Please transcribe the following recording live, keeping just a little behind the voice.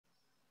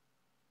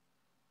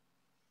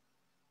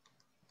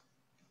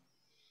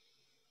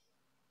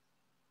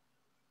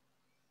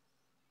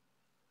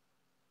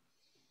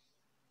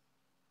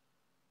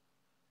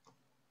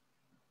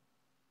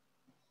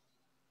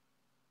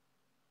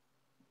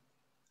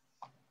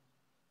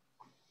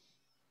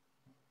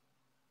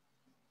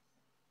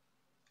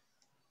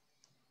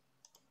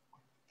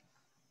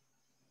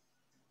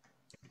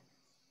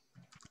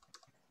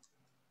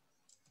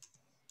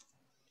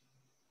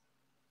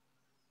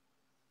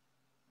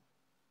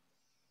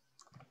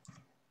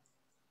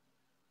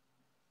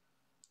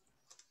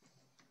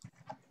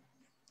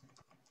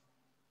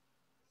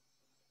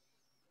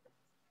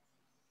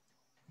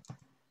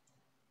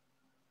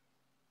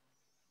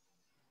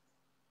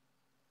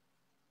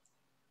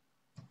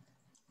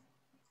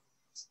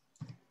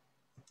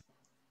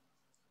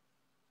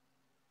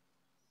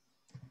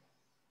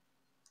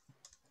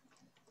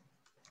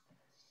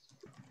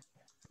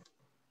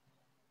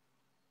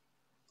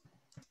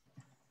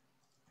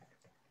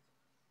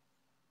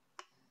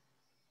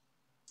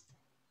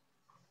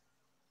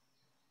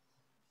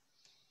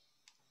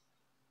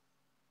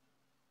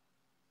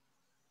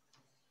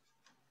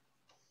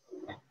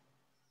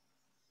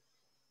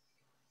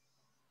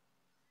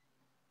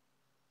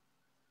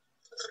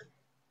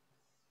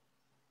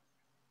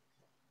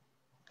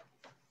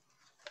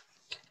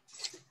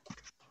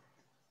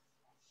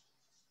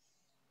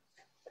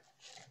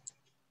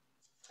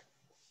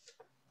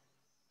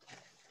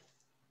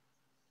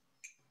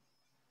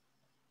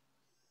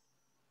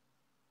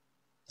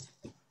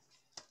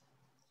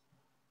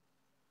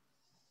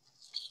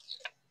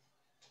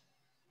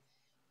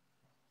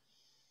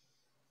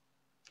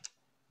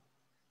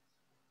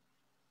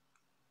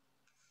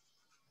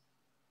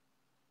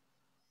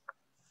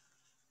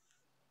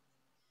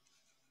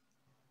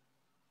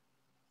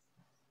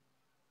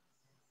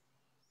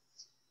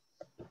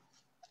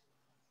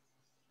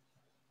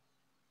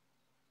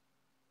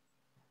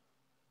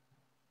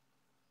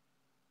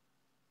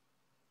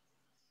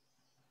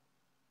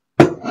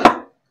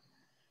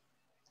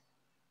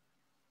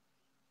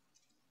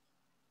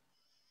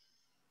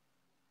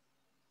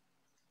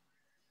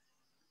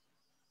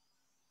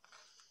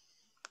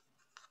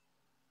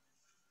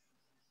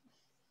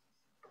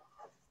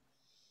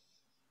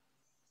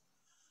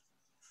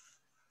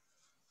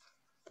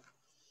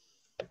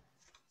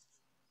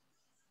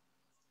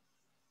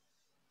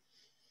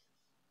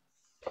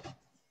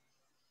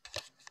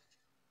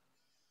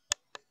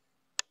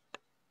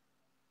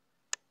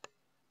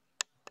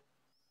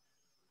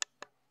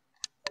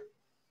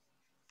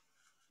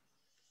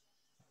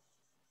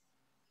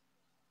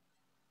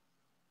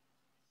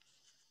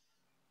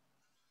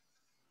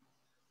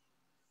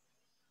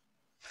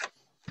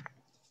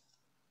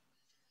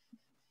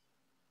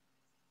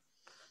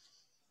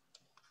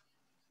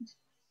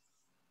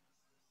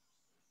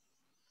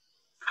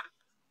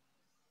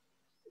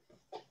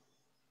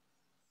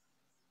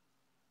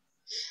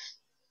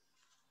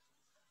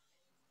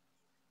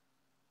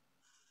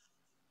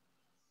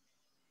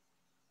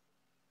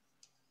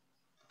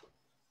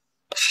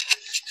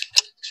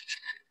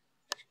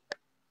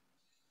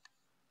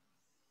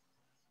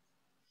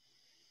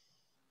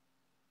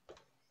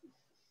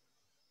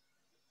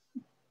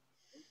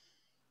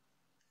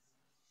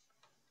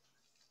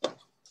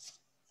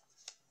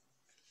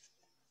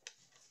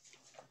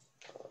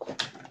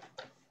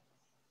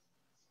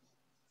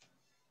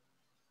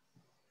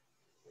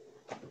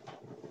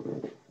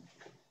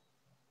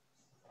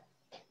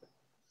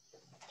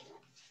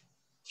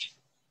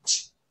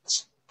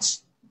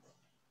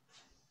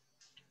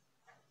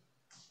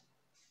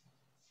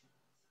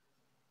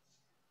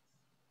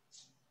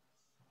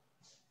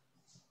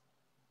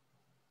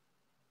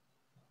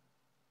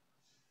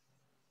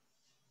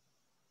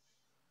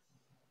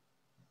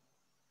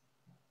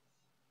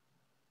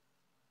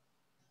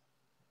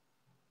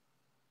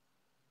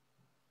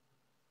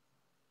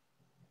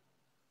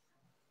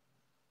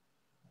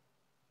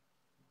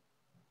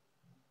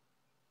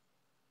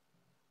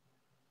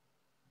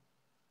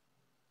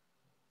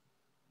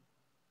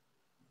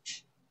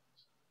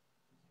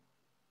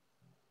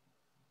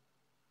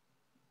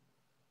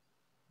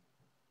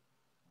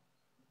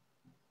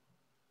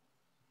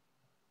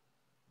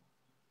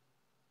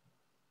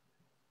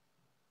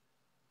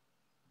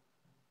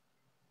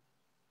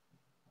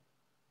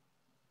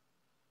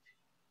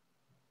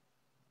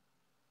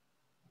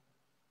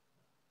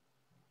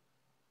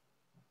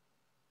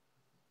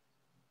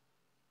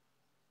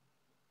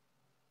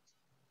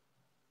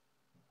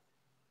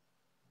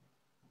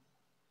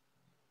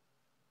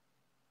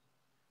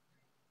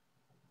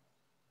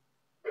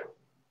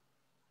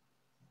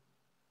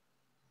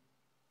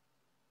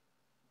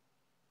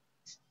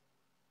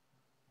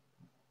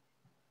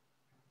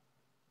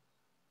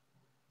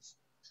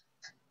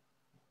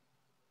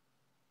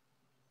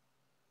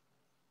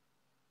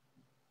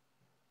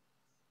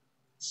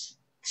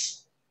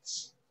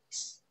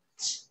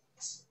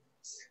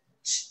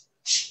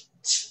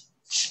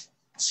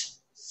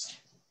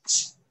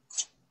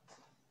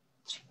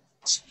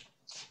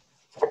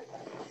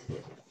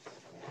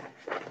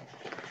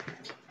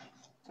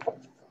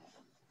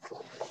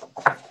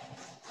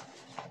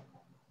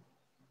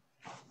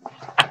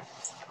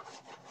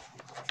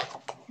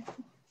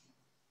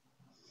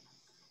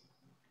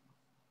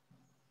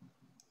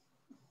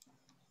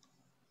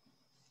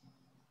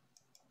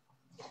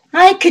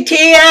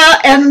Katia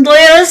and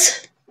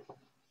Liz.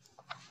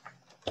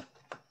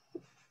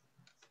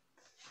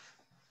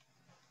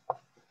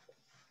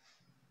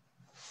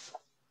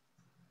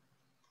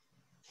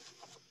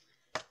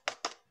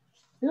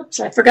 Oops,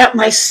 I forgot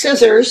my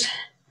scissors.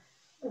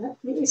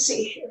 Let me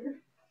see here.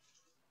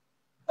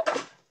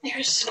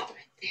 There's some right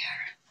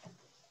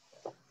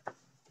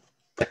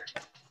there.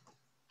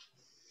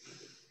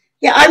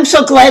 Yeah, I'm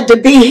so glad to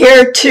be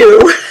here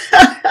too.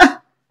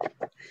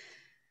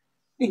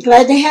 I'm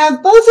glad to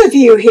have both of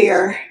you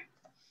here.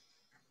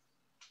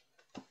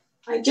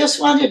 I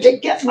just wanted to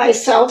get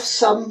myself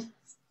some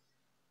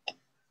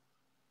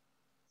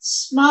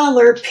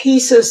smaller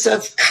pieces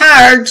of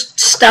card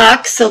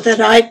stock so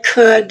that I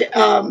could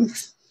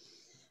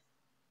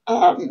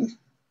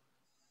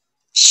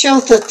show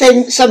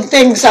some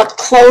things up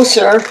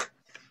closer.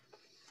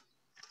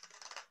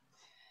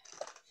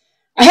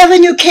 I have a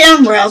new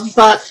camera,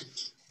 but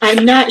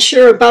I'm not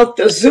sure about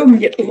the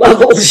zoom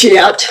levels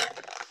yet.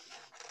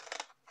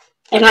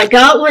 And I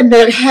got one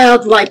that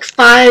had like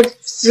 5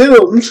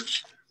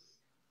 zooms,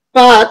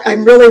 but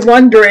I'm really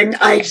wondering,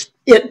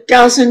 it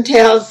doesn't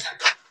have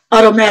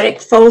automatic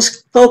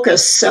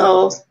focus,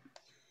 so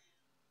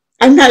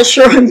I'm not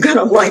sure I'm going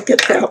to like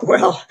it that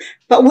well.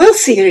 But we'll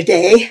see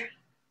today.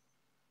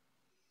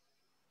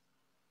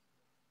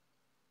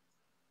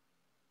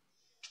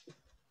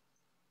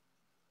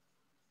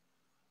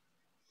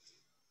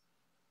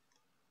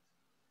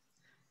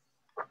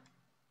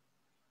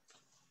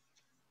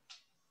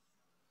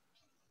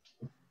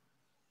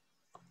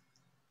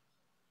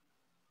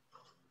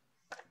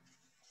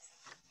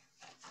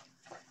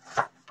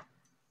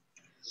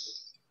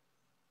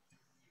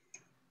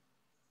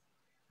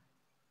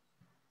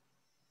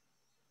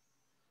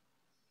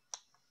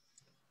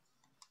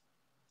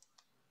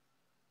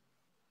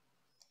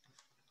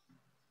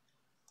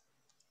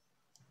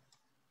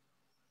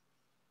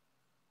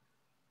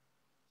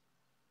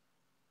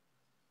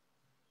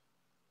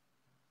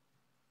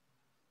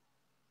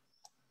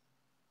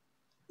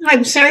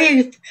 I'm sorry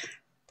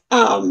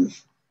you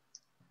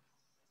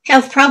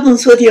have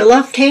problems with your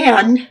left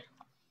hand.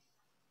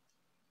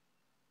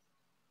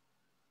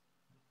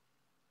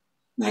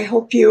 I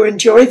hope you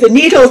enjoy the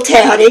needle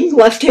tatting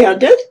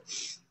left-handed.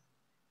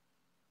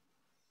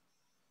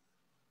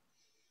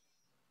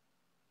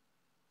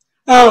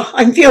 Oh,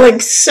 I'm feeling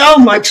so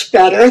much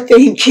better,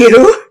 thank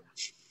you.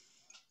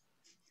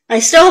 I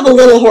still have a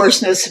little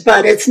hoarseness,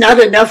 but it's not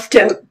enough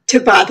to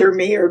bother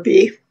me or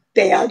be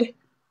bad.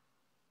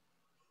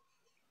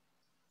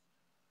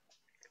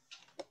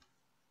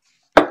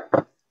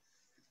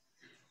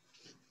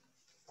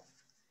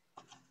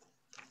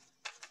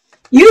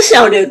 You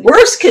sounded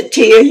worse,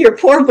 Katia, your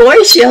poor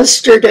voice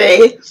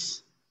yesterday.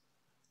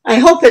 I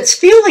hope it's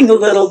feeling a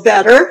little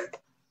better.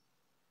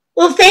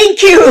 Well,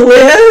 thank you,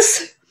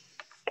 Liz.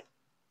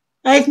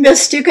 I've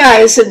missed you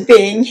guys and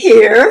being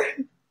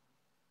here.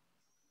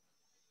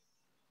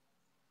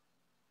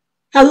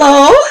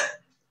 Hello?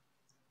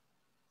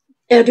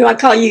 And do I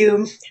call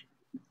you,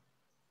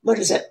 what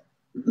is it,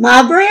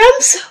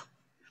 Mabrams?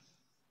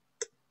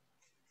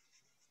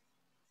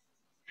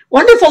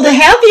 Wonderful to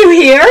have you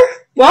here.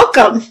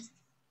 Welcome.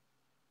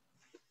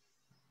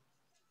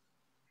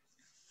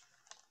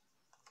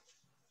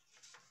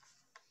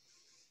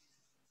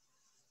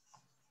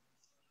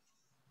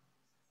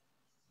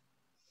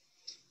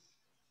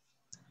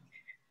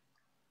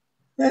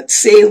 Let's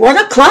see, 1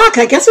 o'clock.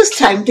 I guess it's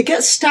time to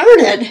get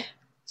started.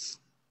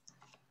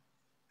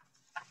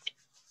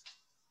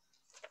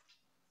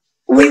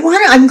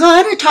 I'm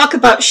going to talk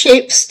about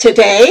shapes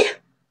today.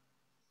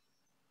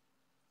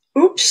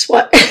 Oops,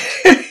 what?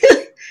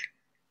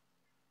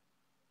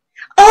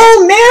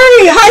 Oh,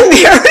 Mary! Hi,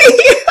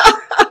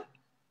 Mary!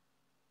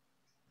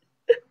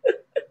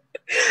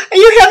 Are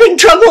you having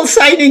trouble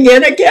signing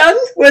in again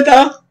with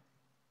a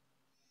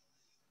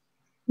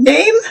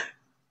name?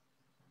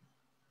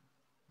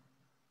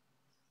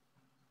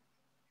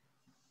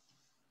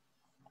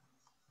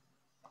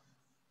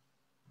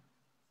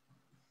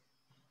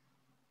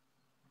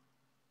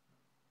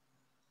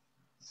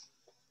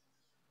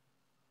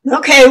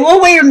 Okay,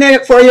 we'll wait a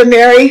minute for you,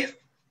 Mary.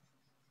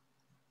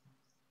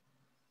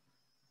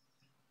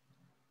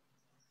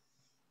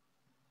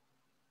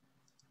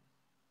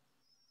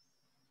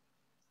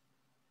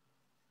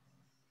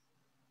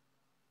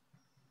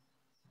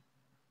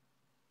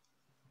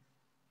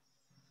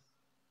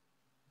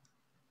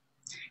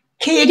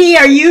 Katie,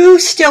 are you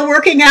still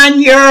working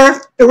on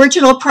your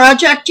original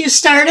project you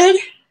started?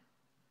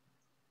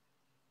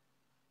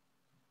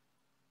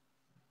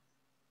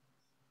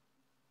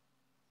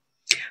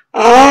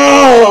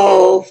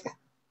 Oh,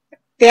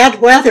 bad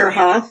weather,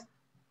 huh?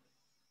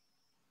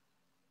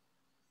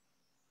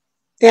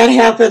 That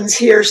happens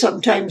here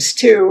sometimes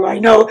too. I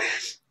know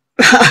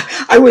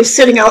I was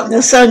sitting out in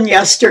the sun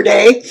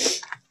yesterday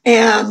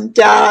and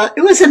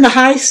it was in the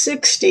high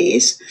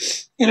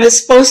 60s and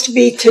it's supposed to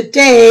be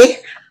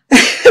today.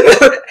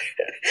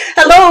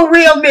 Hello,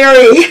 real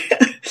Mary.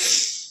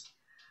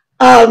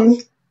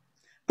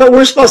 But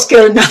we're supposed to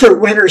get another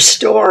winter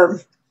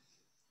storm.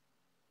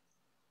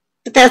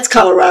 But that's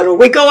Colorado.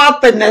 We go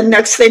up and then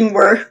next thing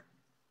we're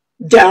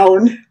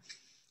down,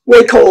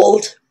 way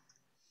cold.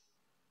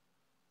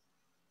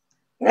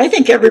 I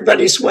think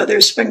everybody's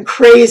weather's been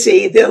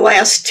crazy the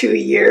last 2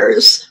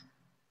 years.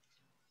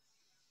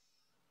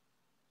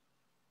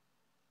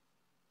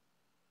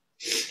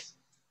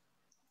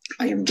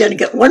 I am going to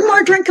get one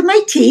more drink of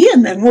my tea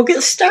and then we'll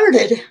get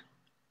started.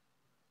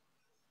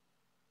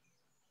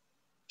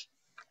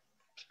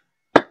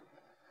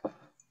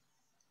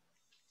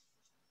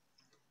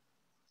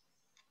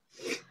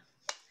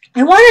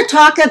 I want to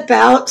talk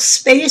about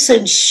space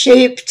and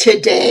shape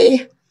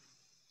today.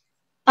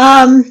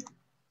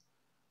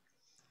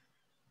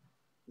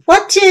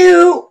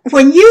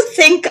 When you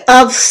think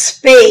of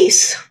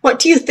space, what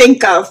do you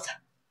think of?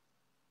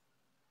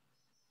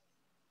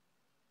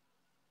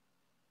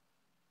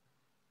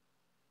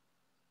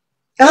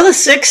 Oh, the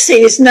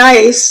 60s,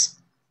 nice.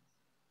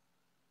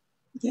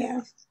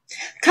 Yeah.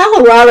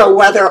 Colorado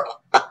weather,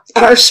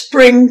 our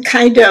spring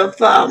kind of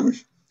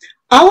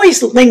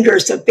always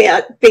lingers a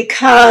bit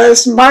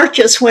because March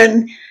is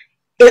when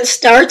it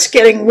starts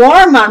getting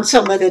warm on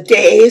some of the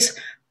days,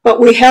 but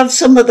we have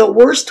some of the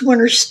worst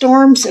winter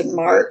storms in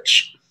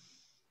March.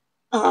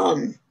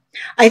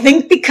 I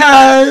think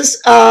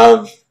because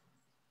of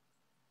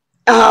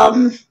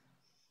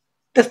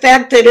the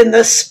fact that in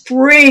the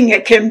spring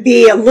it can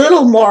be a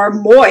little more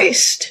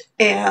moist,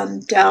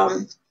 and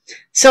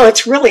so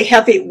it's really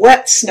heavy,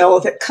 wet snow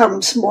that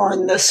comes more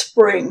in the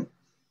spring.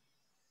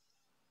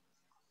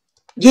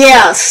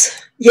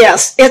 Yes,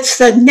 yes, it's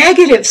the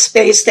negative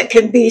space that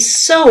can be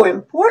so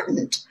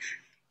important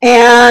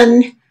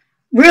and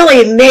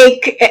really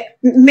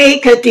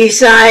make a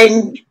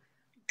design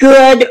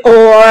good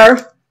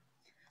or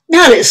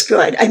not as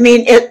good. I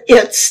mean,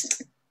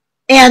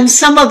 and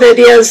some of it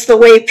is the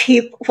way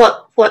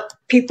what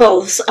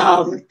people's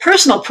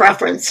personal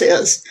preference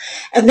is.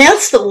 And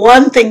that's the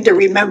one thing to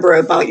remember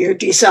about your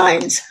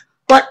designs.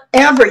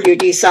 Whatever you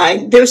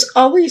design, there's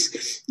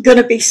always going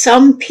to be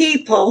some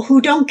people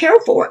who don't care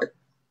for it.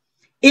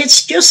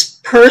 It's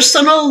just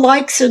personal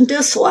likes and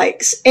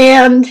dislikes.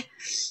 And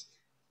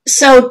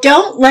so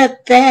don't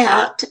let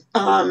that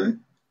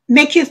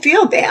make you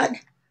feel bad,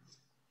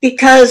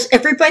 because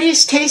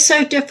everybody's tastes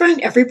are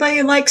different.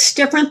 Everybody likes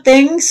different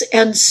things.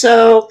 And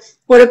so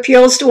what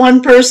appeals to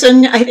one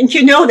person, I think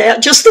you know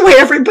that, just the way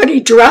everybody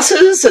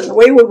dresses and the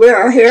way we wear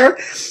our hair,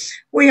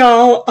 we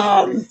all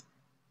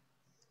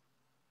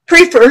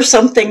prefer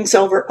some things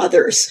over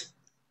others.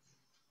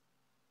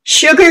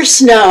 Sugar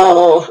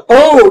snow.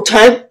 Oh,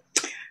 time.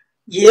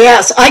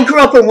 Yes, I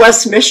grew up in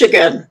West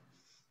Michigan,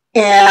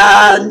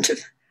 and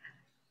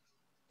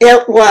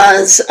it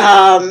was,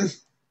 of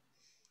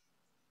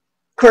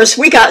course,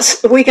 we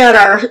got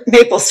our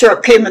maple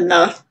syrup came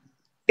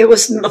it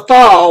was in the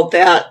fall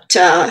that,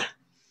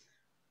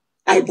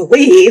 I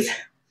believe.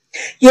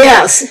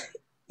 Yes,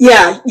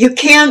 yeah, you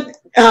can't,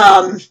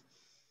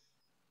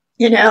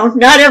 you know,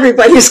 not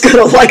everybody's going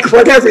to like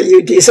whatever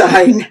you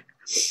design.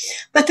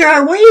 But there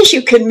are ways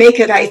you can make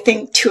it, I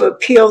think, to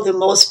appeal to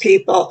most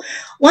people.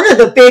 One of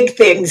the big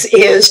things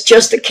is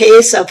just a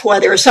case of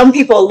whether some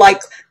people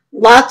like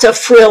lots of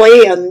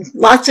frilly and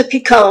lots of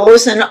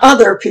picots and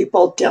other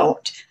people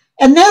don't.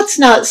 And that's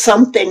not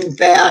something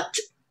that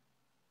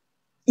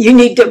you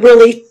need to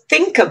really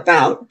think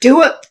about. Do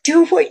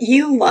what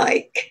you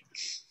like.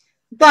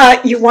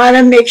 But you want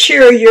to make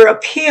sure you're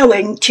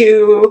appealing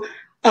to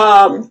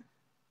a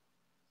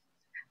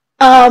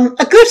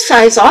good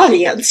size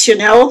audience, you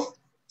know.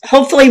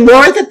 Hopefully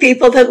more of the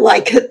people that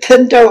like it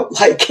than don't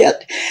like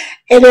it.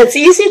 And it's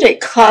easy to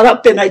get caught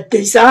up in a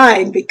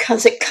design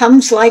because it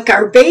comes like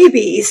our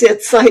babies.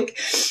 It's like,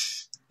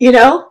 you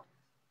know,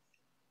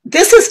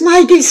 this is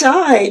my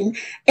design.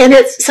 And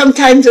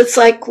sometimes it's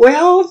like,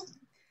 well,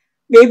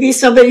 maybe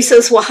somebody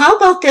says, well, how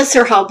about this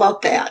or how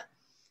about that?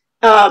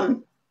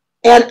 And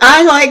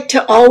I like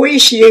to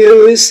always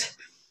use,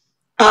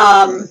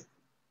 not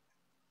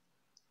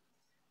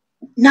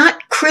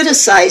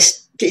criticize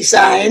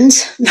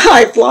designs. Now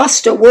I've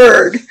lost a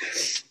word.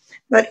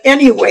 But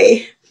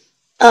anyway,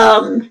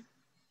 a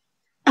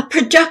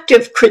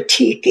productive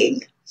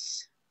critiquing.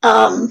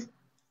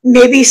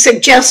 Maybe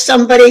suggest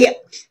somebody,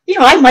 you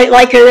know, I might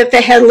like it if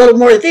they had a little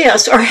more of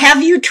this, or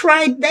have you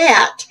tried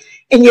that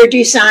in your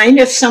design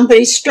if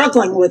somebody's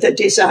struggling with a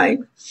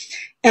design.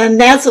 And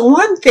that's the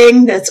one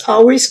thing that's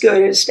always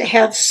good, is to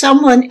have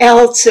someone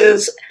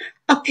else's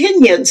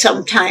opinion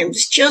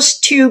sometimes,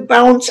 just to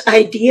bounce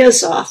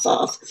ideas off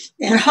of.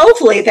 And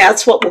hopefully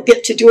that's what we'll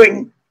get to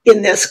doing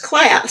in this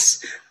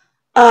class.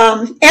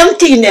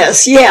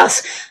 Emptiness,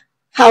 yes.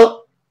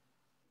 How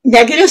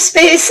negative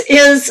space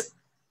is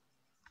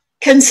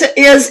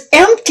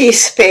empty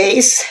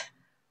space,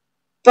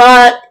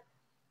 but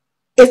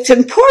it's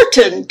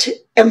important,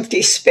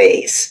 empty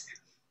space,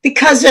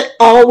 because it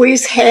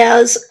always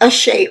has a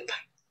shape.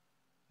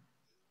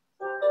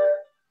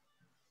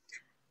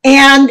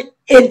 And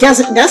it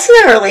doesn't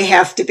necessarily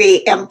have to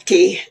be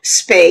empty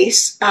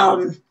space.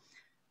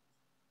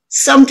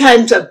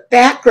 Sometimes a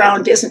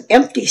background is an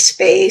empty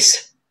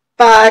space,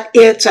 but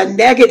it's a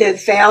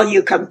negative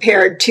value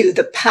compared to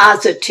the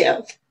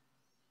positive.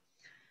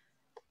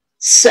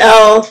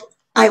 So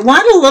I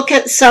want to look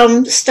at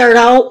start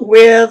out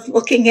with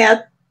looking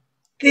at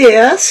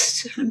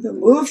this. I'm going to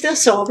move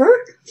this over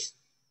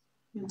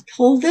and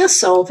pull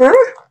this over.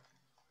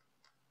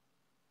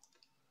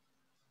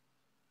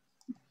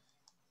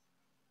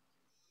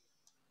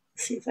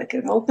 See if I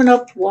can open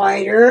up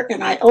wider,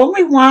 and I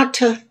only want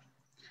to,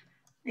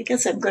 I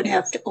guess I'm going to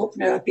have to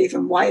open it up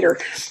even wider.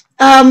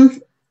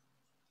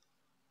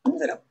 I'm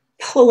going to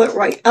pull it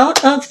right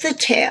out of the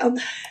tab,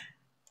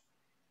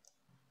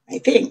 I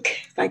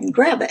think, if I can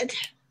grab it.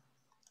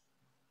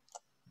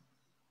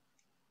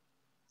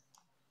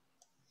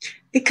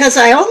 Because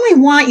I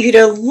only want you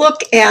to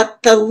look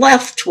at the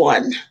left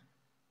one.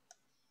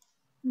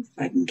 If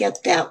I can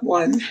get that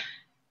one.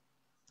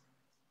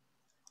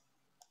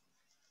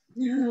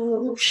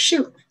 Oh,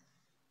 shoot.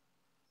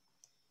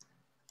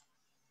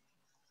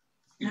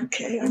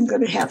 Okay, I'm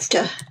going to have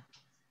to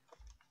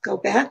go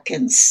back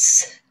and...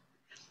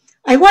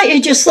 I want you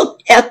to just look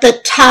at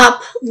the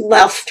top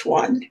left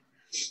one.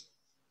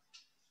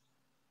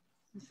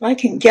 If I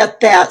can get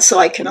that so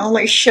I can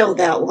only show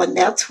that one,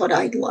 that's what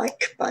I'd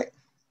like. But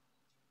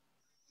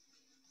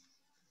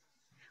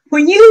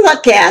when you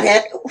look at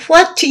it,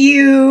 what do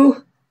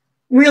you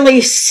really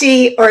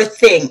see or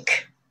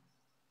think?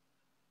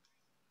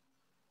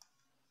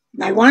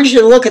 I want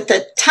you to look at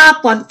the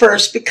top one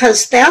first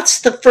because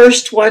that's the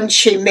first one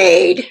she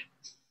made.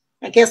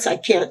 I guess I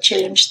can't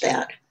change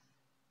that.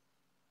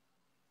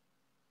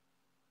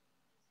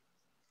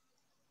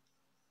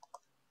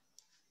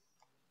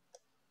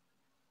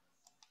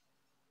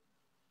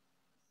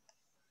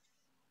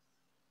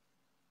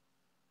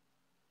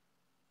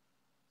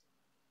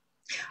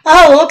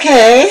 Oh,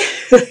 okay.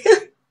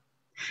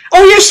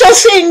 Oh, you're still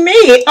seeing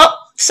me. Oh,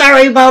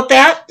 sorry about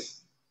that.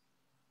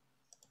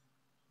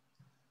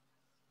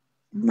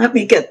 Let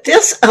me get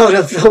this out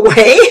of the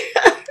way.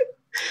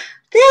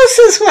 This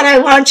is what I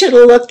want you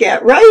to look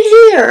at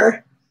right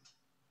here.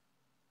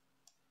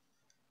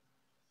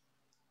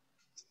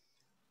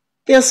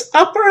 This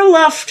upper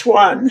left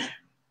one.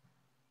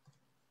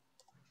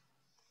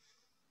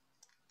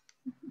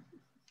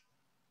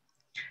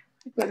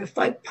 But if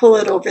I pull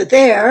it over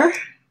there,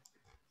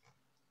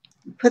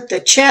 put the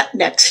chat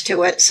next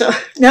to it. So,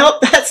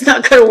 nope, that's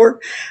not going to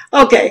work.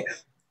 Okay.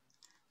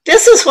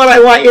 This is what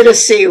I want you to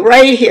see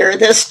right here,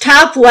 this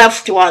top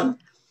left one.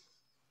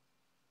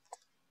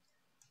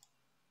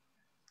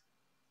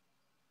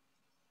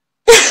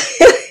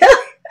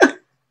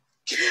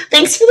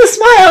 Thanks for the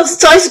smiles.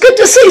 It's always good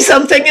to see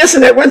something,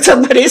 isn't it, when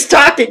somebody's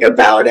talking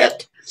about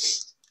it.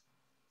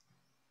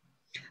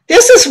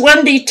 This is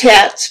Wendy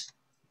Tats,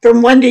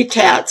 from Wendy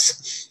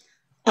Tats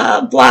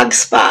blog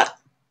spot.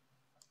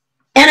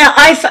 And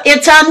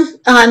it's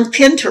on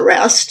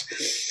Pinterest.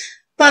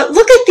 But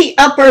look at the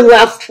upper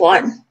left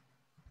one.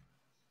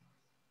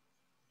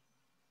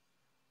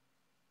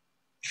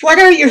 What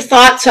are your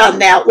thoughts on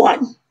that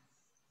one?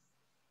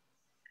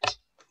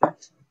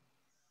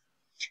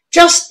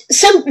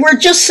 We're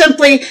just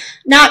simply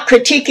not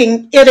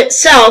critiquing it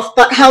itself,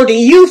 but how do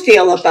you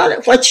feel about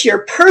it? What's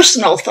your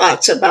personal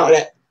thoughts about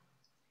it?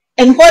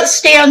 And what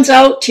stands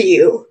out to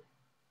you?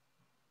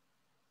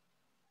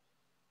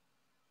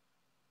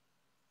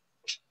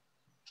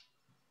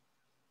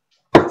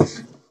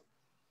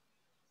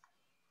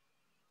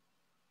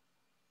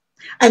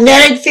 A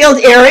netted field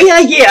area?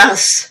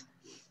 Yes.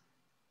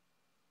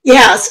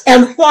 Yes,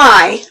 and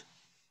why?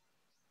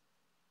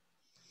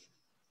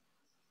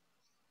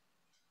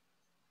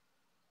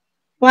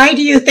 Why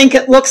do you think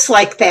it looks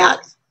like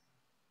that?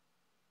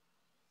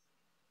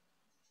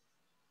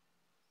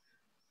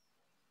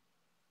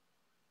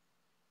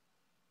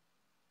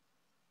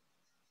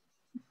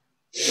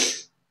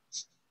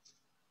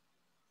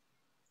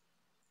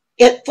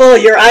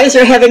 Your eyes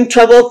are having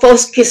trouble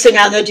focusing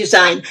on the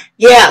design.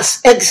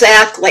 Yes,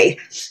 exactly.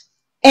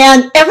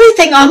 And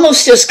everything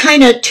almost is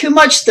kind of too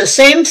much the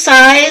same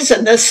size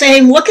and the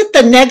same. Look at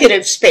the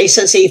negative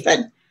spaces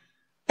even.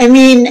 I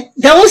mean,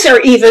 those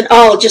are even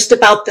all just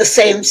about the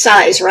same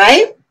size,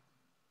 right?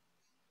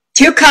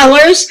 Two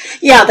colors.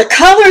 Yeah, the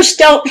colors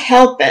don't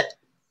help it.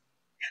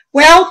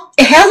 Well,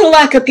 it has a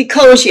lack of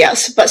picots,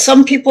 yes, but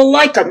some people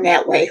like them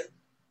that way.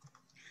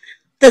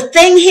 The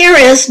thing here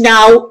is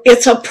now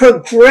it's a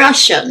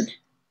progression,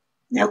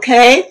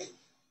 okay?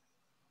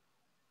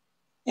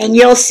 And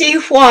you'll see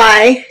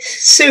why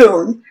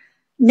soon.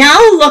 Now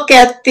look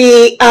at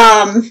the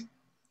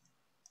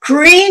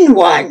green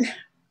one.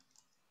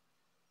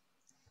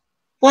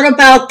 What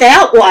about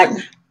that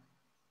one?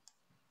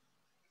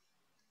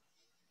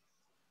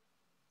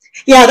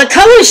 Yeah, the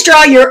colors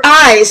draw your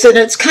eyes and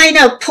it's kind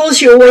of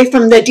pulls you away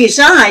from the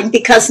design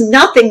because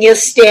nothing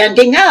is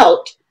standing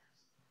out.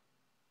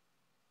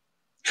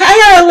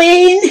 Hi,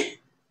 Arlene.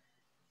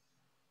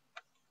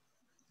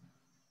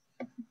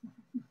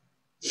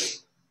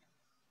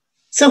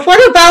 So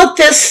what about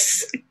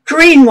this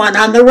green one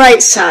on the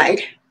right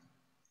side?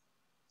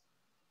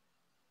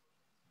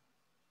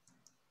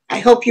 I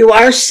hope you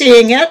are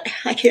seeing it.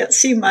 I can't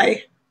see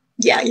my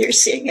Yeah, you're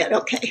seeing it.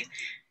 Okay.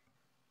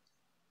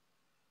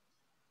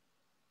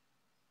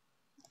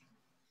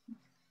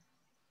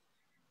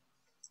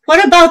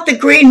 What about the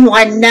green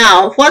one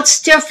now?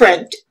 What's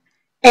different?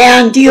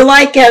 And do you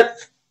like it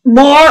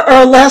more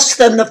or less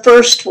than the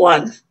first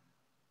one?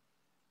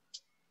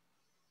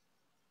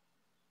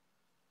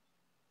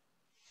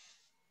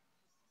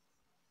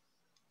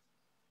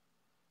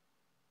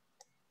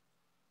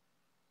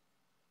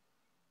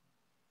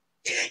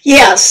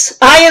 Yes,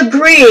 I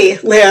agree,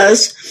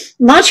 Liz.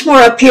 Much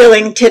more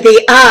appealing to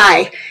the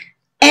eye.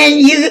 And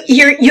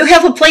you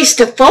have a place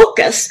to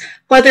focus,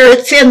 whether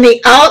it's in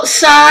the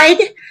outside,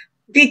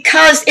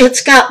 because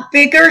it's got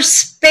bigger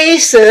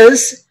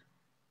spaces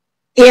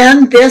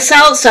in this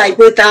outside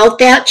without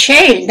that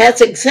chain.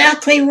 That's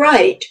exactly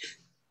right.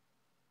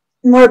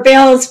 More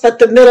balanced, but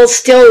the middle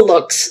still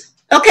looks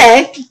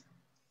okay.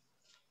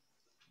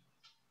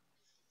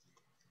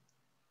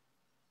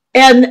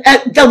 And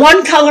the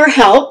one color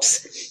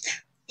helps.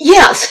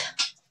 Yes,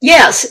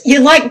 yes, you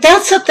like,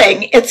 that's the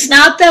thing. It's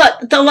not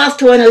that the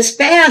left one is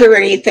bad or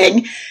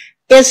anything.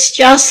 It's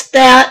just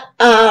that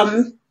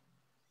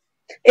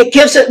it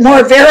gives it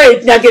more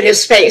varied negative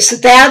space.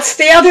 That's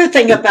the other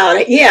thing about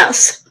it,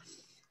 yes.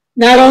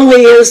 Not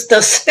only is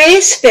the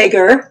space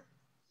bigger,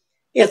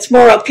 it's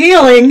more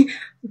appealing,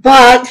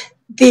 but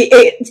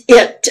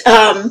it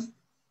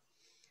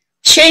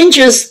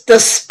changes the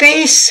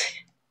space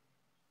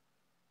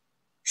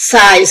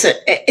size.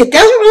 It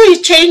doesn't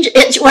really change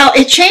it. Well,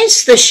 it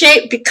changed the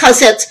shape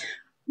because it's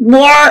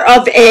more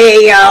of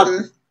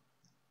a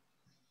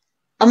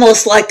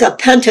almost like a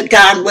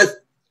pentagon with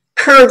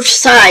curved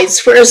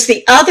sides, whereas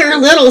the other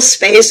little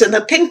space in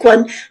the pink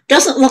one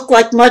doesn't look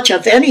like much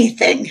of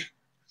anything.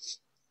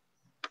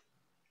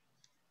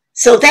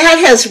 So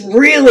that has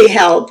really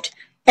helped,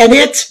 and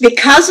it's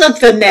because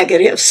of the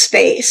negative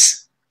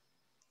space.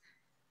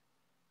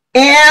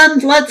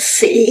 And let's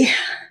see.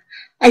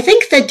 I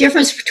think the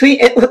difference between,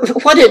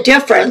 what a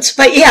difference,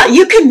 but yeah,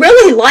 you can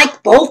really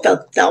like both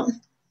of them.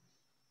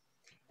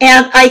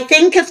 And I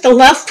think if the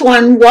left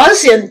one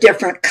was in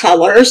different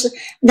colors,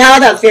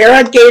 not a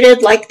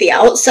variegated like the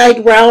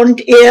outside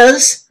round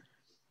is,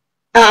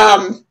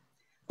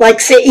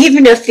 like say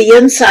even if the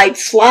inside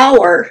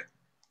flower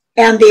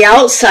and the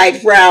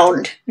outside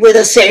round were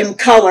the same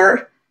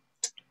color,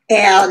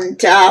 and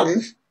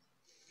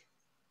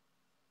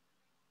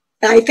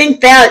I think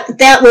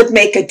that would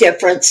make a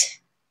difference.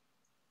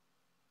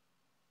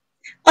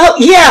 Oh,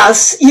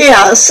 yes,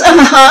 yes,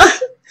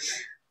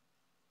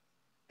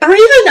 or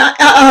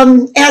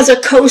even as a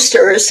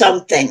coaster or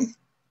something.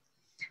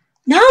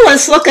 Now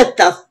let's look at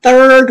the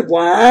third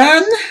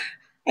one.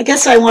 I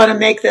guess I want to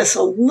make this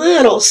a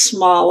little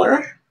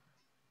smaller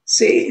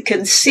so you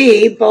can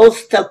see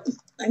both the,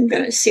 I'm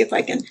going to see if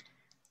I can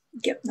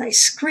get my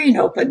screen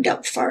opened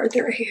up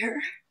farther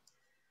here.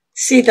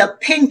 See the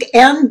pink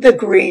and the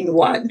green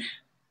one.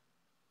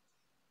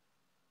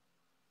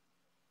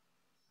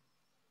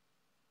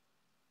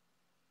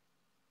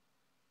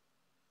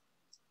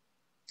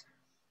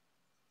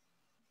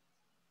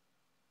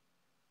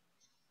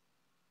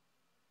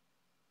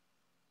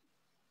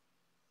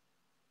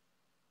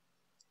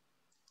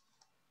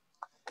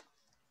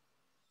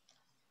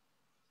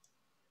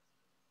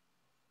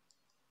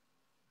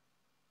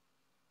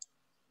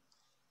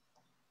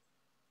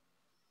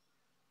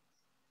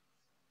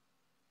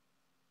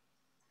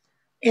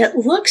 It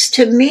looks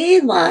to me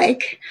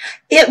like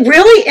it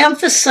really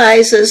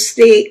emphasizes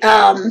the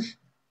I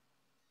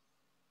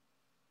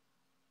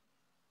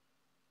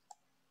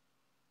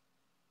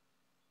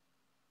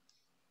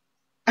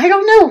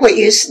don't know what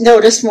you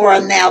notice more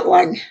on that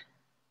one.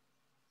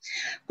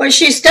 What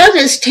she's done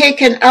is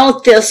taken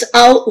out this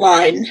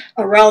outline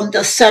around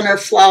the center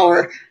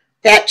flower,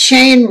 that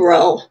chain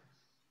row.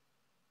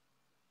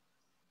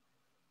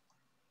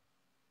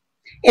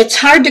 It's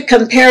hard to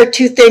compare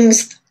two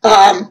things.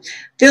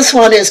 This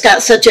one has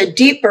got such a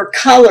deeper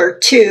color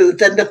too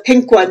than the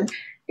pink one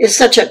is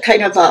such a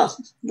kind of a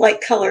light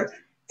color.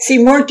 See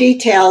more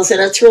details, and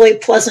it's really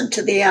pleasant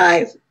to the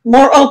eye.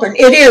 More open.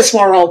 It is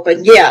more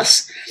open,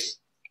 yes.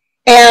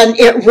 And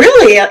it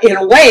really, in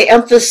a way,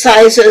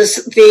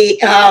 emphasizes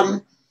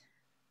the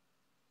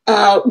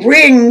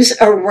rings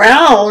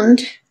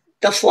around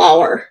the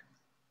flower.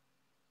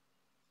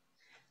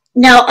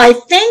 Now, I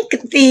think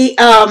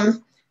the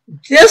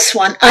this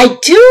one, I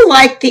do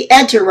like the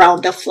edge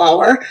around the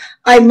flower.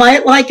 I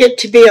might like it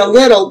to be a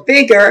little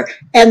bigger,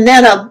 and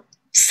then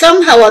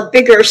somehow a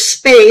bigger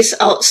space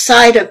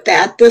outside of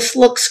that. This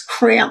looks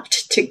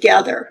cramped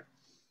together.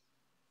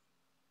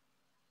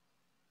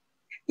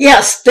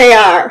 Yes, they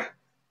are.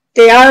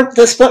 They are,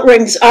 the split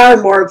rings are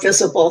more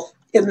visible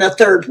in the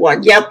third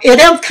one. Yep,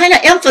 it kind of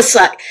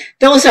emphasized,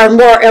 those are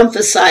more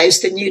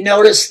emphasized and you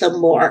notice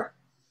them more.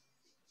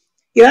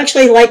 You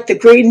actually like the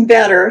green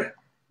better,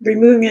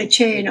 removing a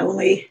chain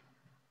only.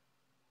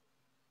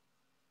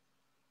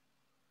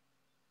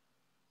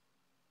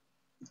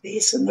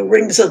 These and the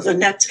rings of the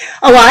neck.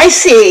 Oh, I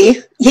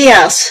see.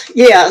 Yes,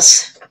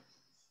 yes.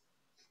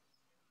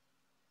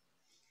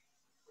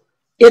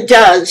 It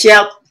does,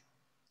 yep.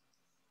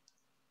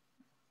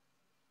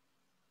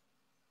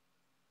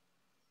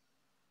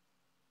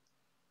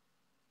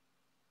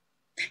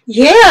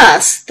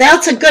 Yes,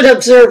 that's a good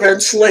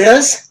observance,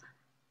 Liz.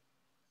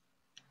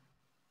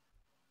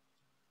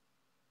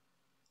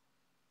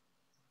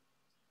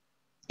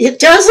 It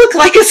does look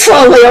like it's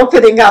slowly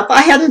opening up.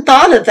 I hadn't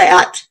thought of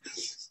that.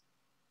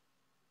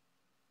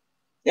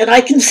 And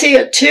I can see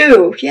it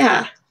too,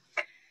 yeah.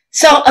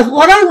 So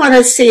what I want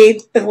to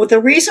see,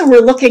 the reason we're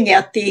looking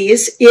at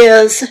these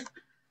is,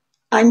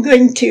 I'm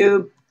going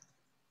to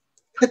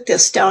put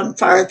this down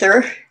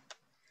farther.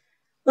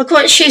 Look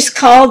what she's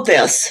called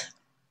this.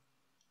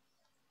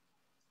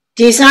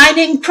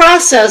 Designing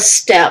process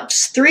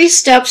steps, 3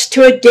 steps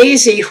to a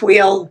daisy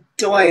wheel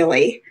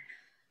doily.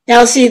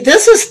 Now see,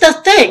 this is the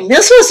thing.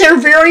 This was their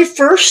very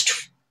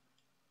first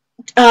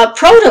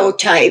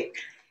prototype.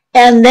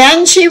 And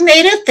then she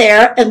made it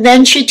there, and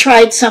then she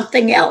tried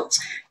something else.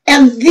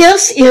 And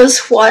this is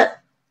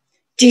what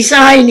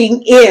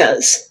designing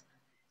is.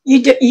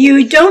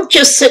 You don't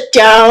just sit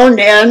down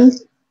and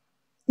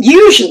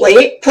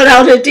usually put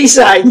out a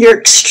design. You're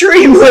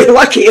extremely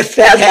lucky if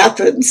that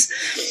happens.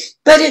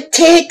 But it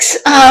takes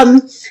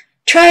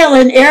trial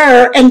and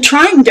error and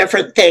trying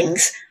different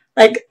things.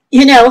 Like,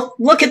 you know,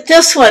 look at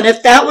this one.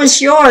 If that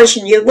was yours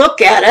and you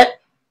look at it,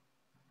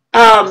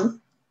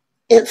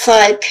 it's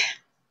like,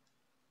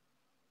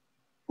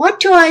 what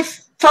do I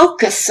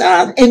focus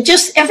on? And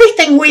just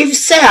everything we've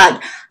said,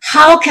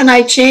 how can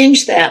I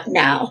change that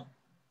now?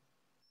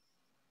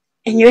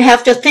 And you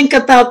have to think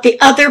about the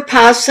other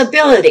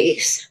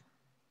possibilities.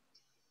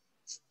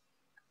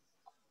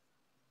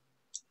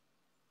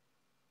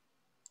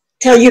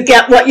 Till you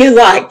get what you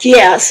like,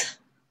 yes.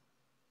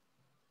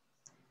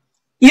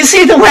 You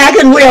see the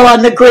wagon wheel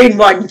on the green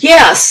one,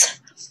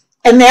 yes.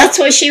 And that's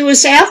what she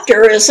was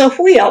after, is a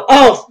wheel.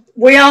 Oh,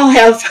 we all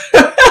have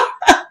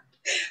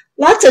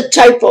lots of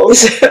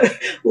typos,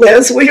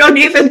 Liz. We don't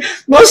even,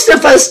 most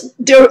of us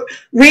do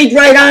read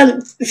right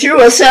on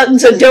through a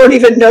sentence and don't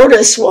even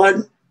notice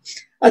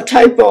a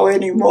typo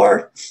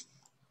anymore.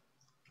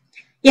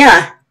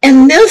 Yeah,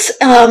 and this,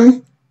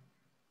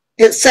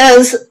 it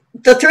says,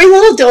 the 3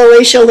 little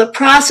doilies show the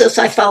process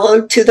I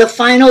followed to the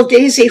final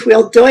daisy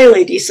wheel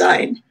doily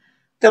design.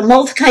 The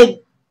multicolored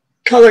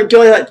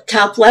doily at the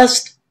top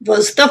left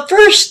was the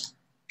first.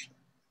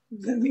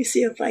 Let me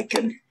see if I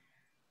can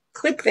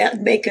click that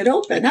and make it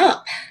open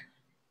up.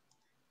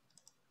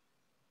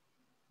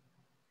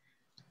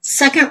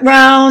 Second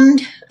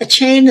round, a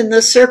chain and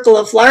the circle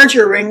of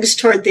larger rings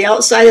toward the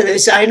outside of the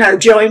design are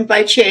joined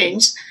by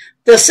chains.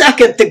 The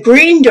second, the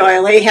green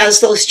doily, has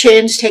those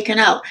chains taken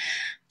out.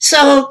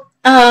 So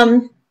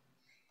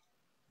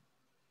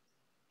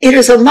it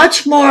is a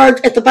much more,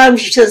 at the bottom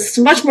she says, it's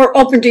a much more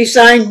open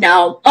design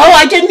now. Oh,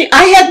 I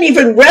hadn't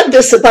even read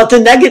this about the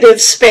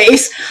negative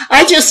space.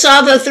 I just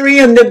saw the 3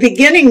 in the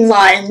beginning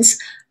lines.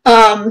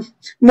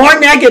 More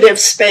negative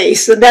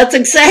space, and that's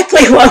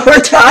exactly what we're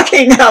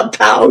talking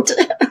about.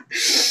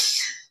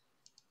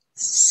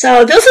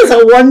 So this is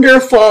a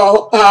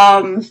wonderful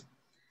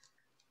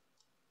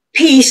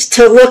piece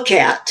to look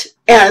at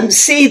and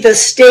see the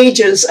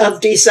stages of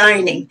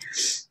designing.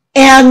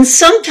 And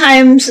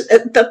sometimes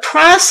the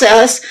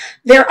process,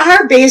 there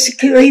are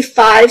basically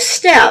 5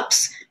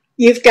 steps.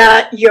 You've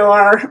got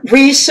your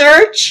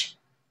research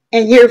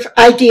and your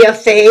idea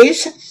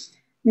phase.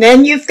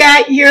 Then you've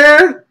got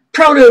your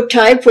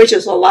prototype, which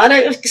is a lot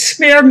of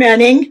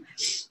experimenting.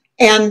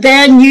 And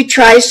then you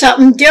try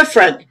something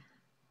different.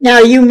 Now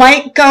you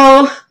might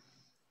go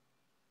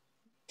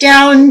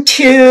down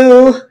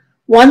to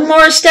one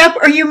more step,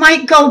 or you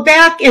might go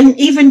back and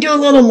even do a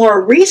little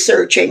more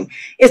researching.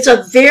 It's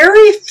a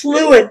very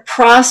fluid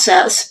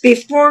process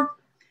before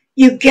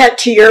you get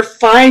to your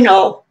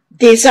final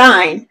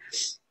design.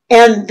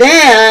 And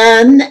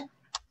then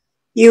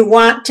you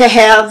want to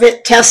have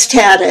it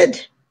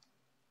test-hatted.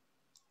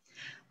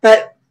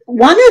 But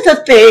one of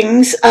the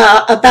things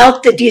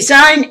about the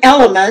design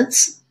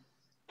elements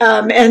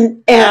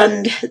and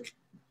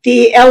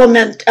the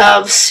element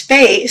of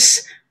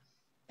space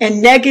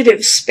and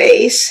negative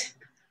space,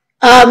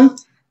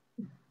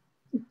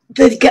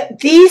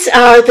 these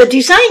are the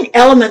design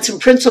elements and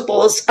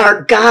principles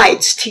are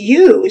guides to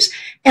use.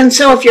 And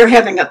so if you're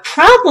having a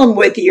problem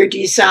with your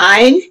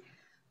design,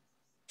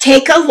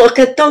 take a look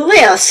at the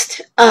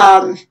list.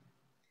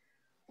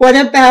 What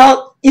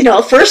about, you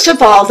know, first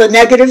of all, the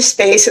negative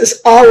space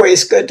is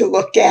always good to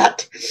look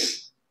at.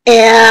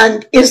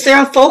 And is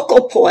there a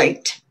focal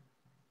point?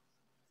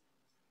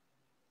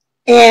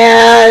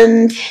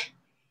 And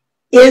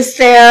is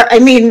there, I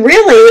mean,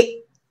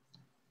 really,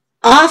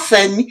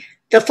 often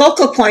the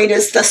focal point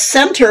is the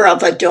center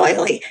of a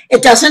doily.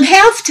 It doesn't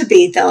have to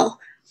be, though.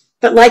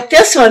 But like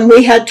this one,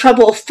 we had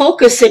trouble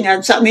focusing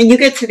on something. And you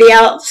get to the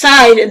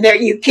outside and there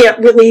you can't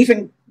really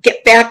even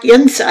get back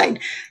inside.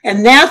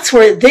 And that's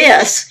where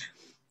this,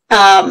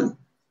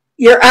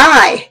 your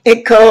eye,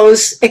 it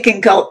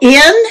can go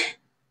in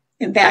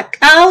and back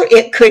out.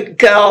 It could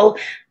go,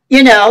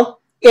 you know,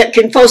 it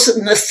can focus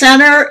in the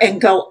center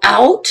and go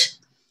out.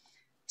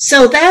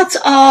 So that's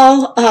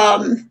all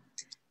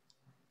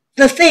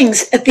the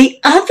things. The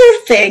other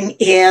thing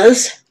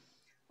is,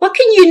 What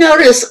can you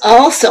notice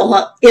also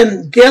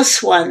in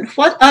this one?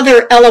 What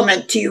other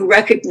element do you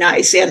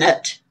recognize in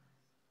it?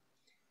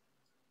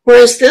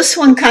 Whereas this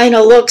one kind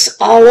of looks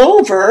all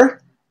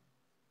over.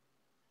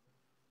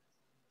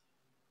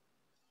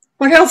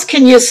 What else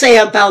can you say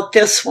about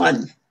this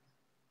one?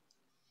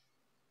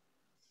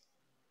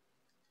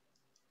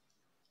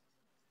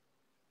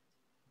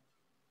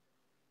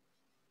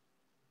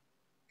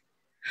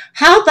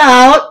 How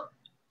about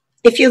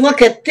if you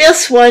look at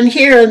this one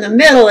here in the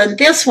middle and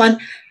this one,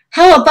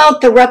 how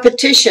about the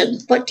repetition?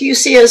 What do you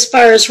see as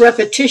far as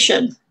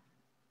repetition?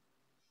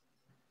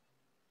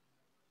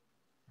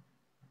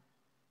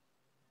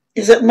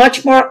 Is it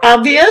much more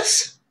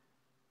obvious?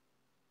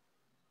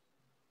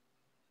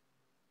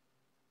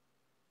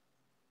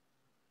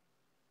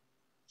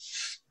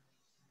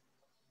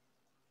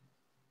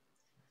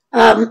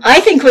 I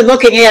think when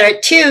looking at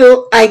it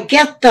too,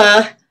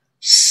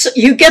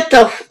 you get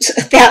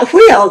that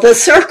wheel, the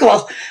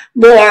circle,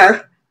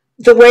 more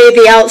the way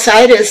the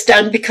outside is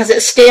done because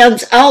it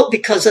stands out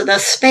because of the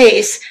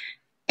space,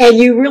 and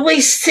you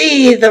really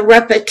see the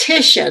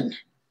repetition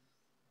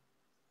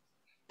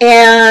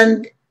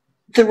and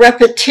the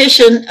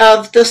repetition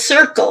of the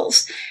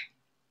circles.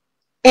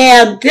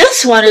 And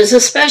this one is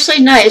especially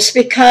nice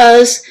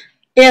because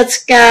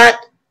it's got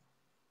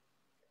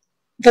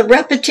the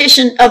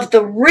repetition of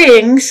the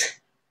rings,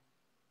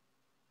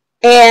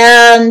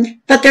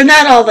 but they're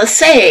not all the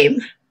same.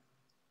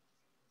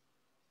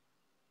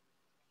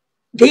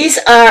 These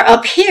are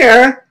up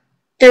here,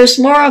 there's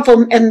more of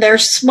them and they're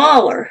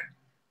smaller,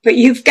 but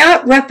you've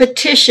got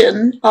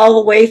repetition all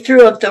the way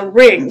through of the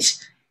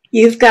rings.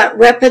 You've got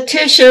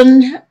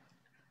repetition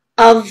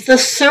of the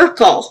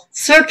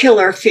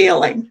circular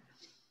feeling.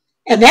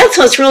 And that's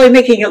what's really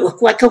making it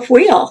look like a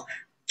wheel,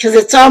 because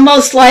it's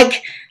almost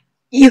like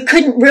you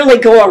couldn't really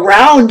go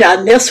around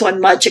on this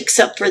one much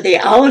except for the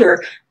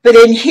outer. But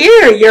in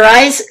here, your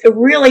eyes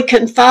really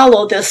can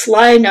follow this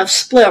line of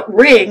split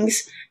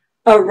rings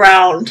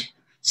around.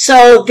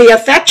 So the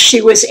effect she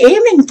was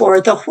aiming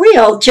for, the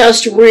wheel,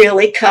 just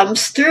really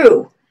comes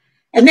through.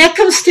 And that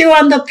comes through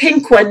on the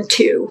pink one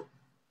too.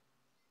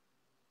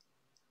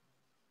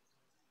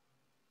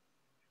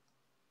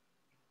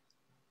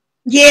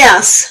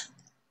 Yes.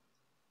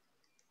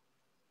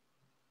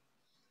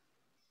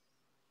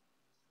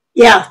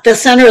 Yeah, the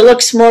center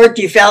looks more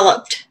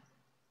developed.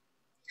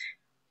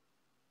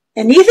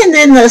 And even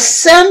in the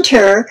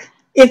center,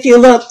 if you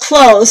look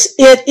close,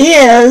 it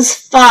is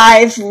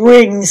 5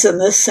 rings in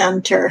the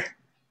center.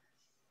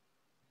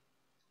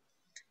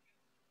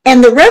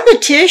 And the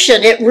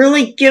repetition, it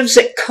really gives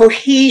it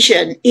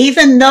cohesion,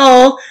 even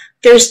though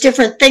there's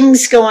different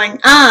things going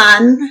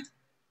on,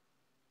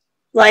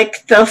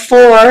 like the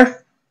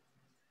 4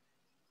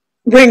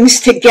 rings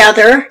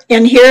together,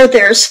 and here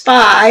there's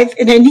 5,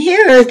 and in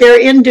here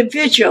they're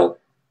individual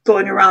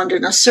going around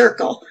in a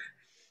circle.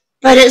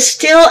 But it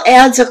still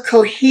adds a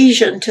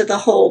cohesion to the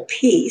whole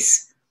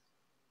piece.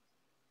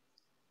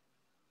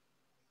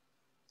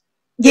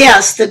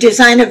 Yes, the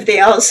design of the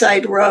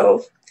outside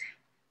row.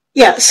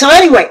 Yeah, so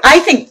anyway,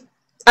 I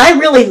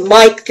really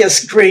like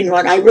this green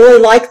one. I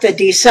really like the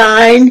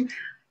design,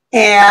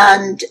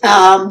 and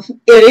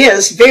it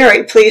is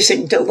very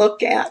pleasing to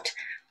look at.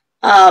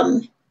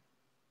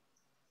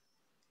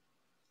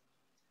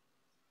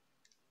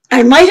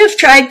 I might have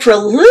tried for a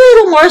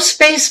little more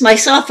space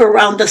myself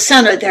around the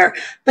center there,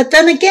 but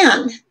then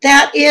again,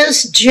 that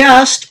is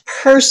just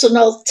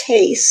personal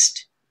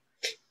taste.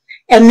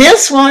 And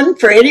this one,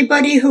 for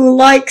anybody who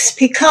likes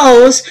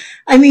picots,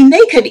 I mean,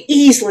 they could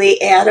easily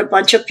add a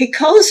bunch of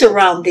picots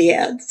around the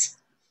ends.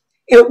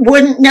 It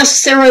wouldn't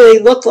necessarily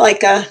look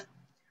like a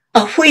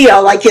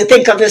wheel like you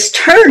think of as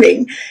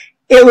turning.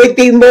 It would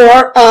be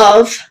more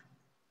of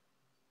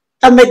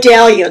a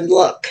medallion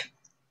look.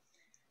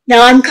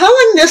 Now, I'm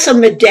calling this a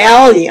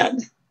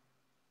medallion.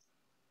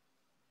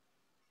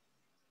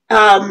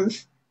 Can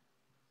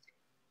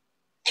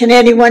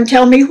anyone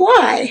tell me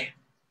why?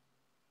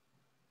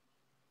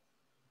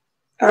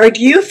 Or do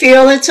you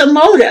feel it's a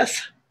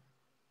motif?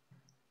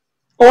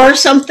 Or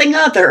something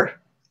other?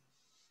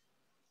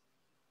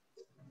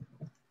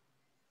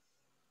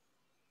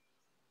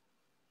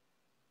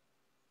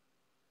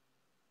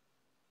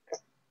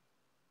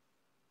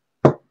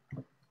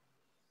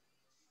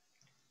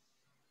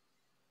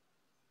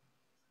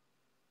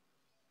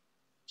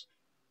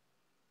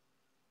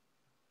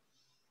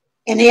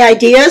 Any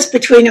ideas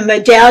between a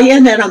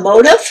medallion and a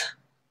motif?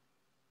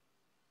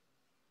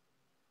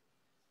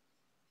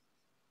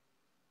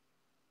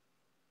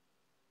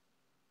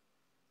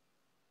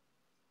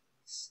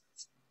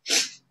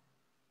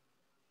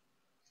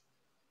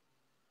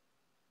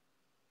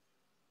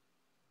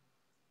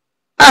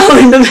 Oh,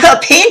 and the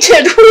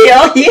painted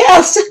wheel,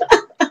 yes.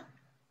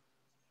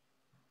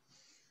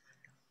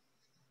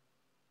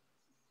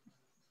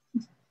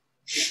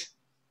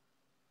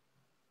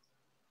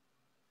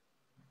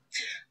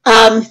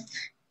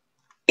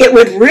 It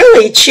would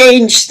really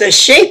change the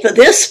shape of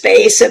this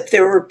space if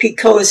there were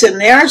picots in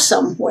there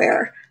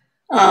somewhere.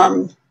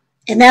 And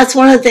that's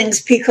one of the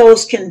things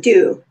picots can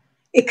do.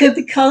 It could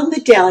be called a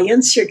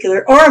medallion,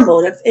 circular, or a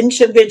motif,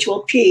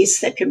 individual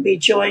piece that can be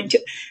joined to.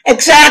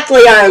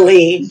 Exactly,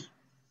 Arlene.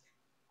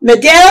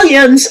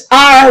 Medallions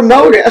are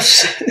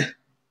motifs.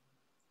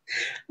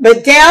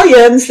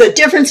 Medallions, the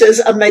difference is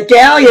a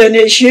medallion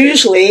is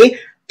usually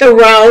the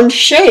round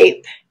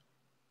shape.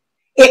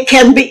 It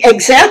can be,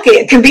 exactly,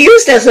 it can be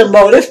used as a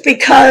motif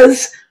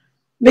because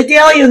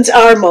medallions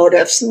are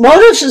motifs.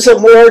 Motifs is a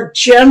more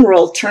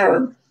general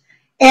term.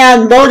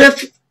 And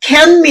motif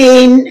can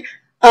mean,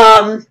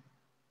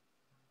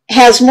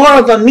 has more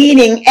of a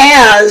meaning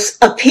as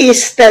a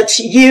piece that's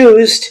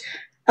used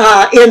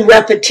in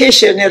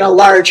repetition in a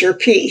larger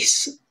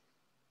piece.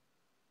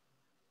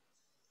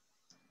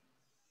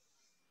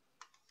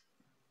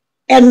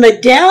 And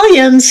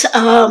medallions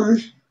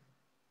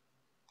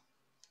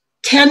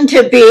tend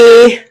to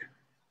be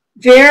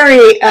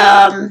very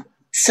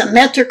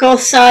symmetrical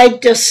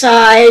side to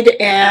side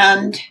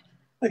and,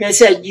 like I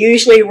said,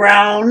 usually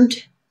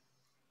round.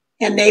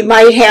 And they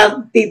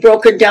might be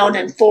broken down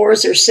in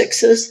 4s or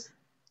 6s.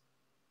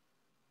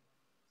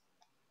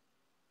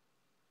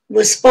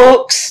 With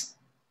spokes,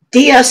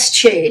 DS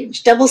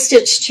chains, double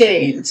stitch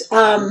chains.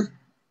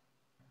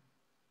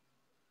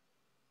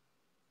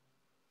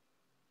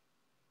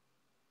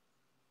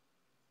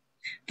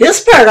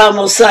 This part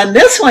almost done.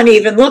 This one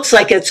even looks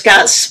like it's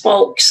got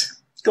spokes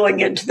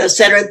going into the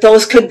center.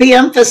 Those could be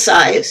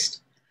emphasized.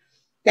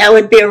 That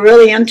would be a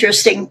really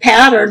interesting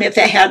pattern if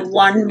it had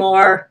one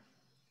more,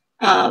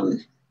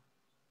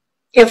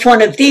 if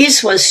one of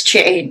these was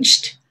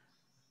changed.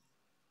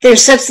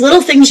 There's such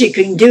little things you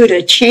can do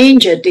to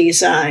change a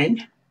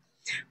design.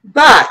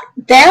 But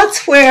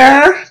that's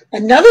where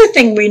another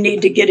thing we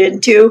need to get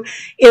into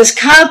is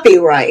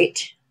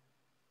copyright.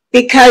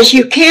 Because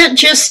you can't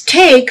just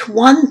take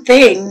one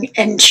thing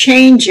and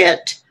change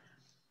it.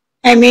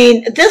 I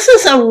mean, this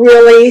is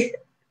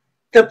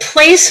the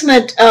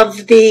placement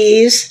of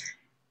these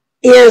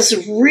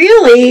is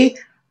really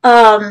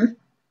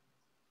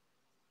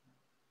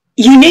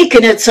unique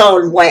in its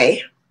own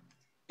way.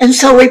 And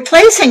so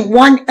replacing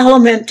one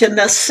element in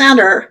the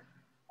center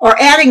or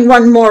adding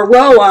one more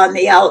row on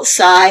the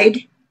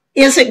outside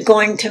isn't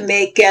going to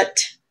make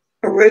it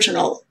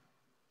original.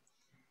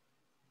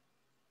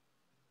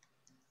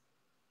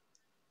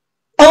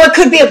 Oh, it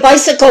could be a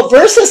bicycle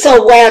versus a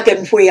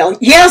wagon wheel.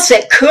 Yes,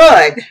 it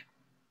could.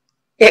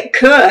 It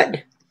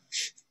could.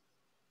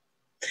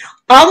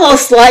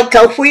 Almost like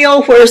a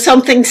wheel where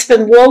something's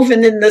been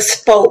woven in the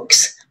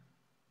spokes.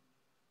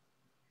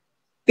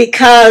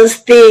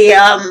 Because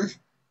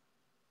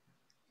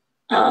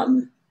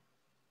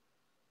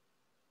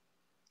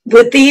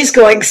with these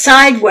going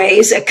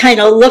sideways, it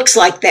kind of looks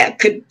like that.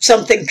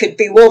 Something could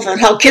be woven.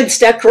 How kids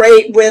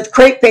decorate with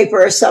crepe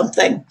paper or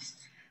something.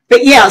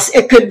 But yes,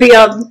 it could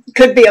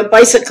be a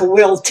bicycle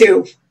wheel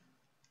too.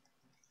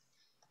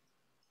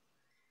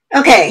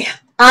 Okay,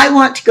 I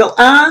want to go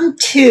on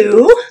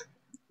to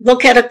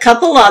look at a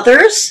couple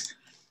others.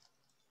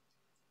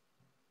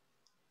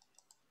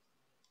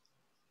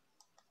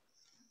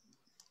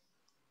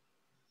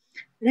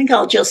 I think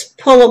I'll just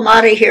pull them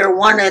out of here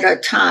one at a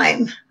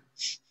time.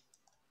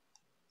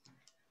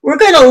 We're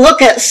going to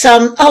look at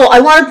some, oh,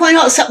 I want to point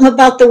out something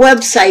about the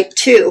website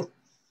too.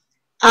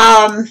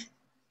 I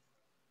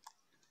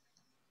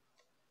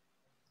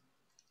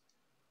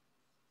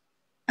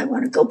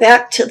want to go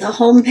back to the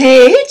home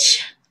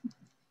page.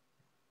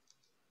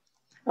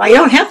 Well, you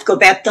don't have to go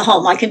back to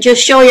home. I can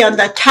just show you on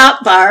the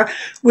top bar.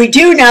 We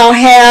do now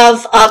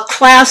have a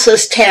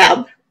classes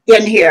tab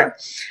in here.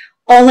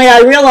 Only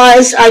I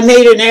realized I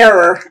made an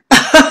error.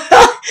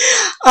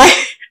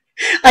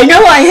 I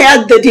know I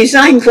had the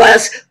design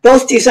class,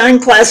 both design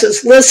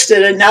classes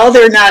listed, and now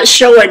they're not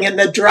showing in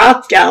the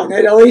drop down.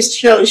 It always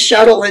shows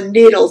shuttle and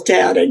needle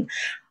tatting.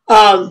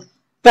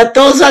 But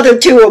those other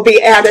two will be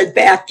added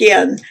back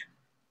in.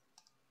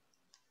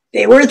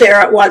 They were there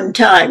at one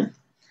time.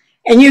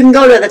 And you can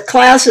go to the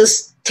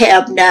classes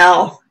tab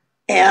now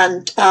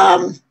and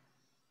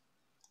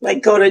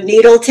like go to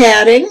needle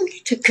tatting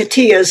to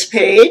Katia's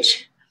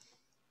page.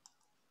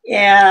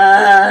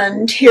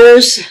 And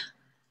here's,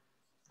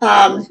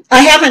 I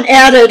haven't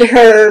added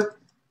her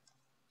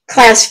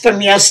class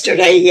from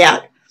yesterday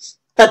yet,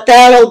 but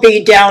that'll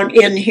be down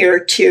in here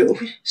too.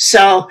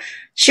 So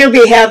she'll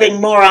be having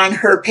more on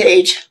her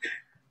page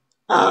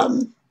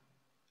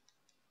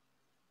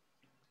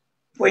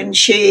when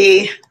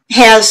she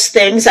has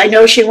things. I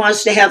know she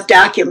wants to have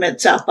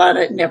documents up on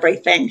it and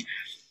everything.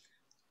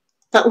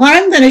 But what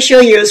I'm going to show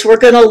you is we're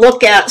going to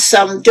look at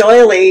some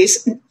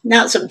doilies,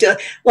 not some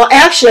doilies. Well,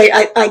 actually,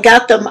 I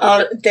got them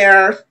out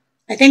there.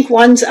 I think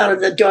one's out of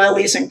the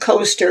doilies and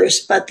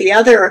coasters, but the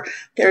other,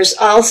 there's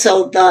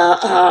also the,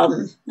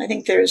 I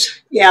think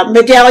there's, yeah,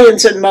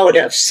 medallions and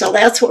motifs. So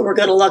that's what we're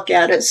going to look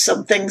at is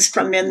some things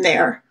from in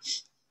there.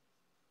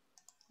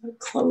 I'll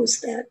close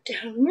that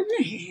down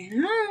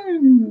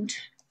and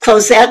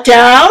close that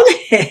down.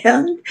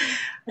 And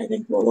I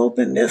think we'll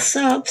open this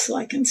up so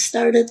I can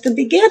start at the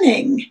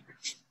beginning.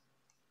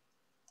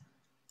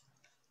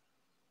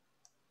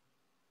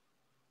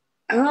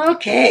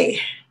 Okay,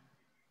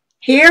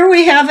 Here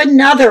we have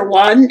another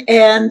one,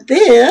 and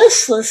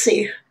this, let's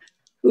see,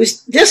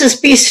 this is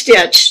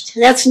Be-Stitched.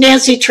 That's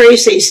Nancy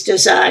Tracy's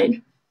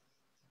design.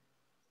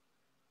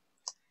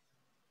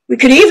 We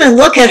could even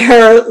look at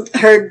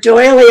her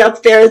doily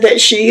up there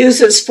that she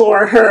uses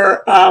for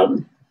her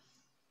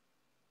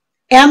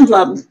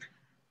emblem.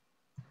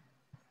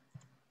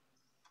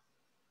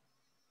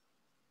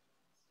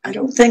 I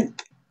don't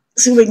think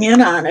zooming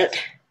in on it.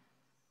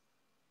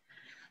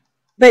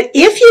 But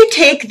if you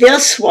take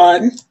this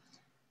one,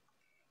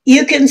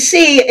 you can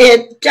see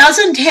it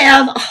doesn't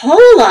have a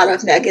whole lot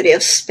of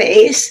negative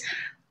space,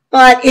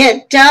 but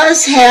it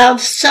does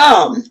have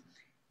some.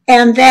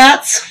 And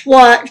that's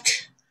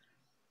what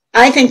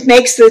I think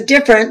makes the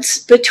difference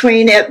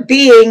between it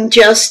being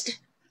just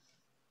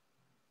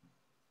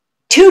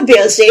too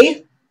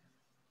busy.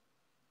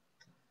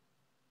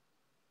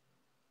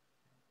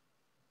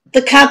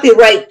 The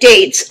copyright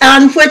dates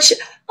on which,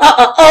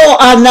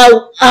 on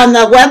the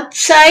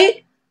website.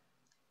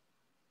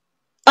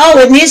 Oh,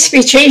 it needs to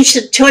be changed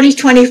to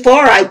 2024,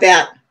 I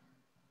bet.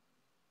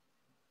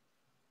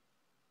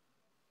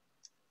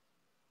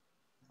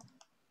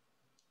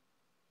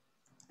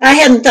 I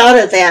hadn't thought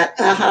of that.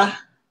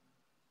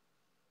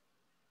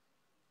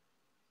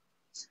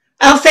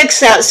 I'll fix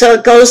that so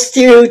it goes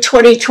through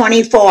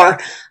 2024.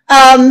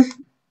 I'm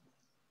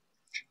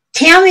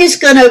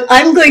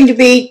going to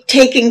be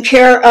taking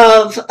care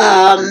of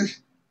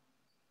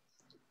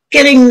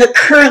getting the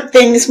current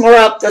things more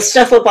up, the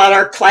stuff about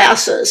our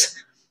classes.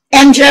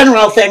 And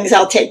general things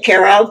I'll take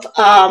care of.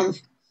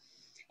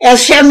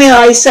 As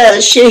Shamilai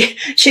says,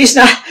 she's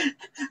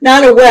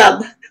not a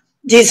web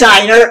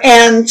designer,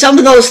 and some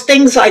of those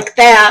things like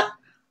that,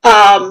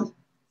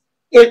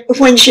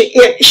 when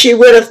she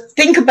would have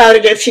think about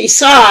it if she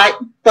saw it,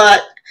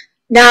 but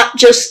not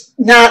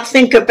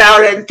think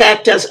about it. In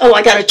fact, as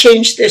I got to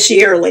change this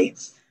yearly.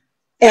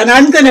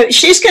 And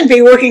she's gonna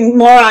be working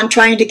more on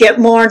trying to get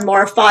more and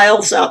more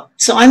files up.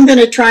 So I'm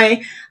gonna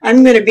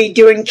be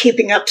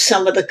keeping up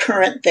some of the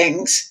current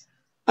things.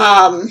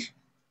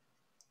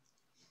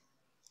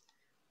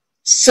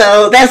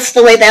 So that's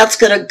the way that's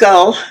gonna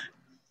go.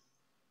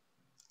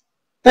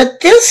 But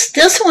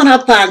this one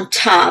up on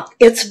top,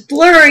 it's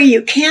blurry,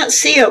 you can't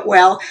see it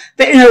well,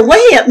 but in a way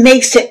it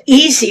makes it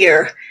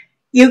easier.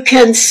 You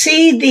can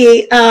see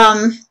the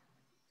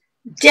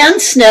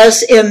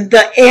denseness in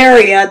the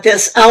area,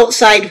 this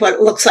outside,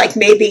 what looks like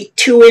maybe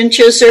 2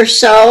 inches or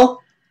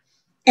so.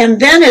 And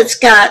then it's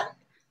got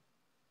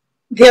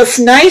this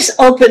nice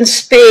open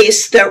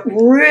space that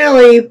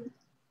really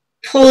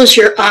pulls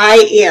your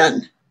eye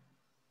in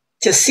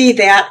to see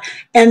that.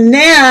 And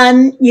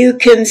then you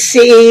can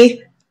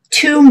see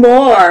 2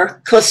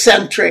 more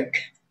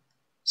concentric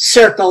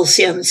circles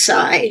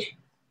inside.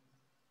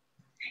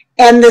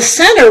 And the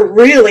center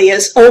really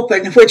is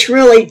open, which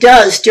really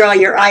does draw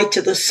your eye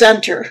to the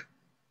center.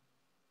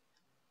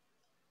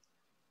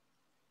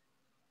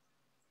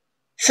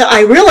 So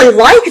I really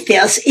like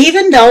this,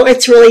 even though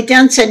it's really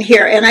dense in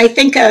here. And I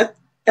think a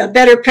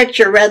better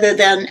picture rather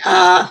than,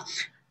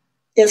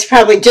 it's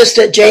probably just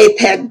a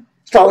JPEG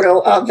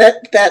photo of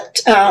it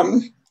that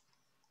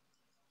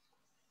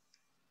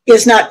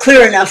is not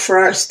clear enough for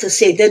us to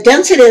see. The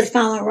density is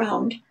all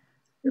around.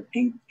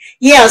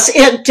 Yes,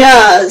 it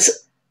does.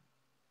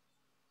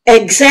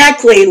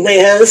 Exactly,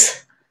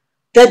 Liz.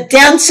 The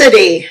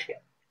density.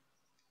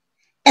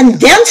 And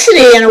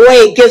density, in a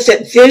way, gives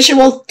it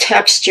visual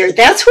texture.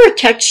 That's where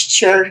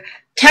texture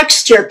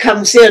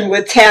comes in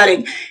with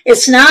tatting.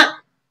 It's not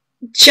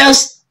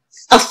just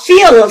a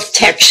feel of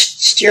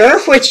texture,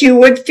 which you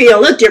would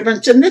feel a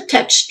difference in the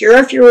texture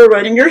if you were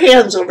running your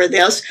hands over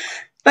this,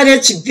 but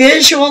it's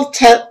visual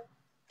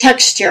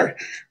texture.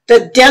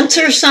 The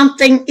denser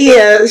something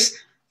is,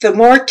 the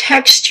more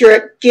texture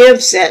it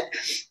gives it.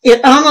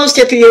 It almost,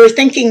 if you were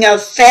thinking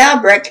of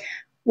fabric,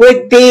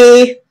 would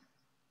be,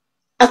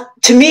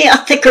 to me, a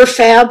thicker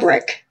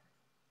fabric.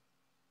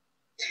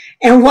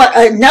 And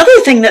another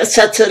thing that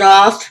sets it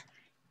off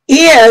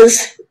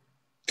is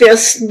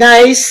this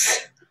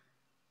nice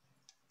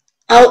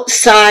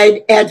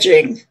outside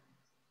edging.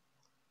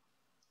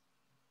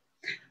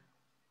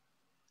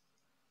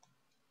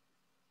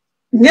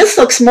 And this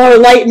looks more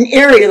light and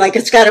airy, like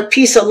it's got a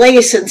piece of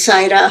lace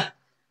inside a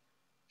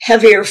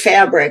heavier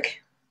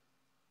fabric.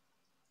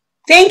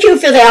 Thank you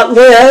for that,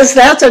 Liz.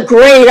 That's a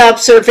great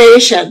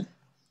observation.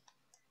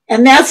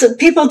 And that's what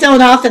people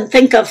don't often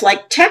think of,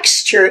 like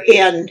texture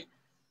in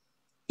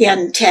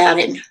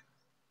tatting,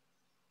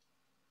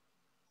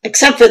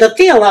 except for the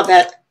feel of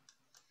it.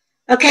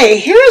 Okay,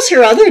 here's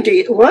her other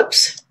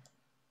whoops.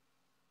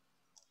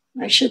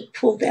 I should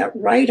pull that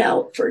right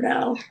out for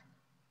now.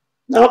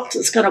 Nope,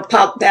 it's going to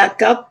pop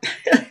back up.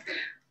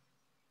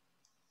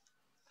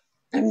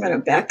 I'm going to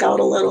back out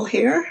a little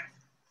here.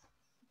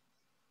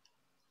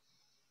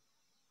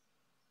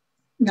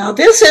 Now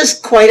this is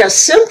quite a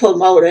simple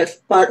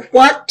motif, but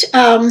what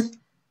the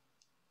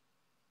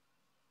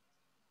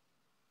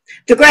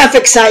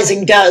graphic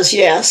sizing does,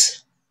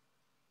 yes.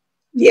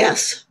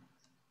 Yes.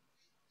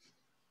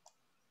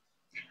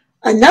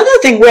 Another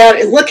thing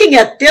we're looking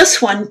at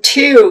this one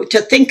too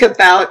to think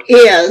about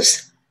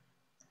is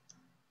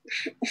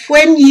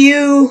when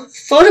you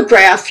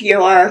photograph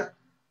your,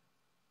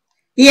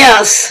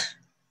 yes,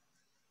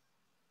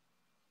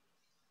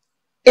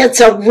 it's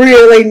a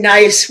really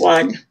nice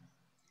one.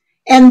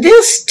 And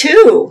this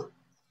too.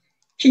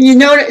 Can you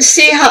notice,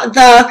 see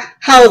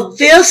how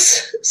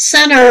this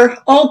center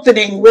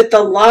opening with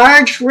the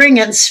large ring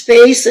and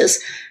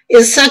spaces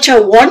is such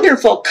a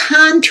wonderful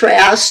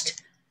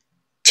contrast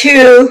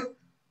to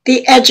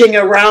the edging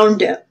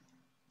around it.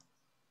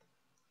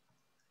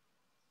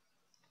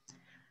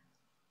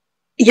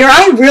 Your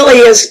eye really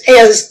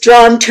is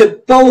drawn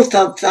to both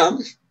of them.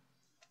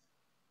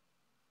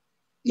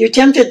 You're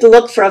tempted to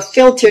look for a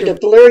filter to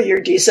blur your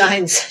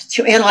designs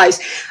to analyze.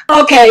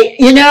 Okay,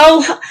 you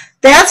know,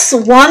 that's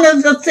one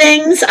of the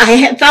things I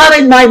had thought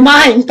in my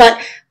mind,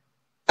 but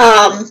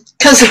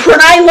because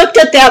when I looked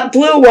at that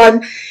blue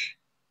one,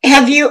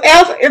 have you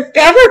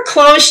ever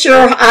closed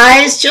your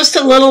eyes just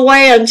a little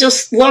way and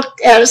just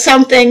looked at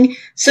something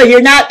so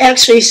you're not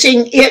actually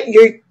seeing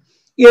it,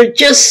 you're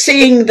just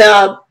seeing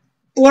the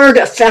blurred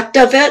effect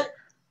of it?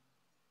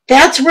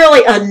 That's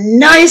really a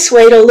nice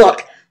way to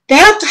look.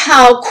 That's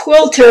how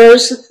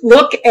quilters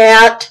look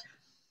at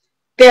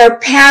their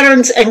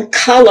patterns and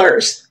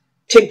colors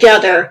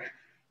together.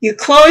 You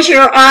close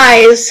your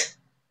eyes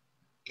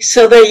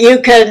so that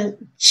you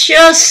can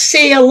just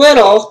see a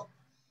little,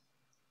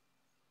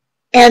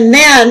 and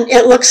then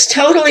it looks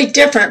totally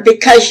different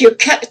because you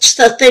catch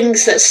the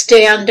things that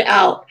stand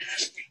out.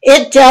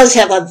 It does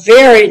have a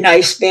very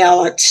nice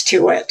balance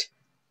to it.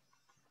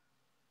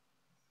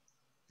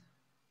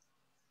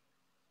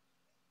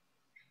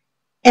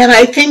 And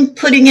I think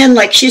putting in,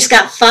 like, she's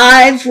got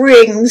 5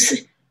 rings,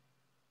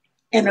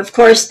 and of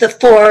course the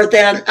 4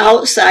 then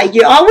outside.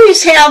 You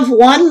always have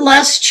 1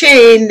 less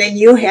chain than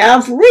you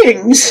have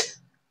rings.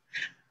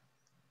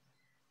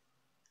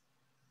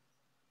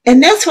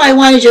 And that's why I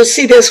wanted you to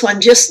see this one,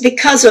 just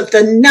because of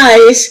the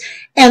nice,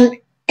 and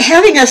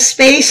having a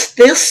space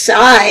this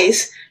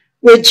size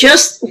with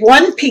just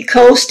 1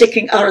 picot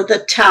sticking out of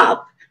the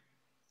top.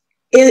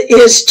 It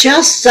is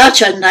just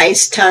such a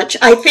nice touch.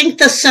 I think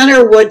the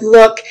center would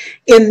look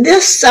in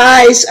this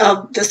size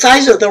of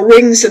the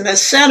rings in the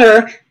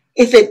center.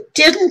 If it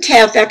didn't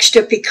have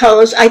extra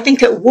picots, I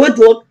think it would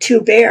look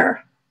too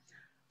bare.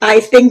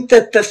 I think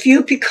that the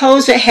few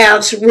picots it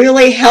has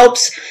really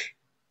helps.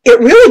 It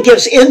really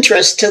gives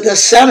interest to the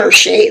center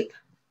shape.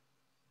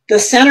 The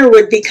center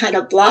would be kind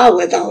of blah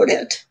without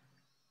it.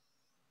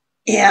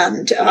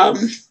 And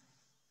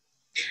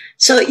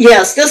so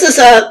yes,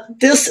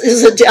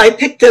 I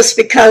picked this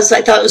because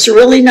I thought it was a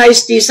really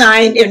nice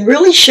design and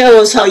really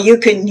shows how you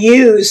can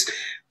use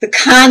the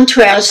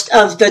contrast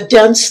of the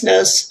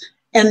denseness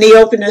and the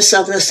openness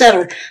of the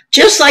center,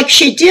 just like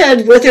she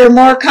did with her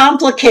more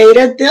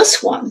complicated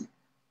this one.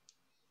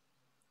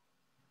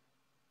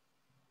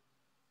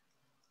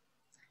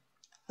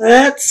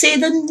 Let's see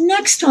the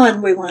next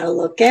one we want to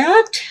look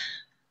at.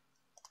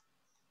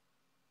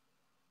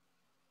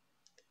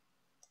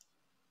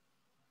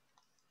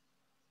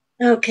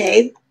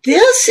 Okay,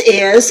 this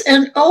is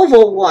an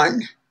oval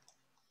one.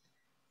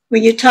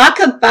 When you talk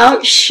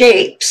about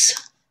shapes,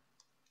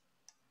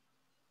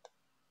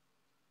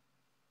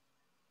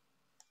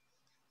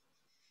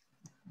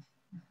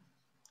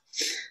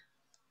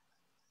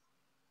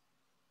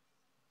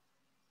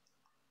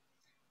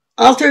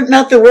 Alternate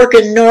Method Work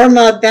in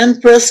Norma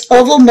Benpress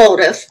Oval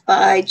Motif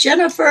by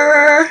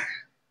Jennifer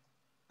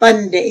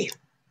Bundy.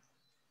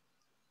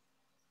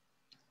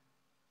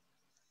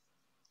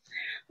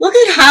 Look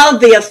at how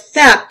the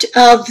effect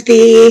of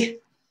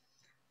the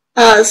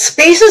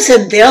spaces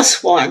in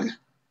this one,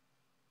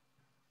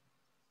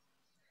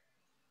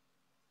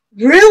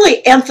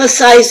 really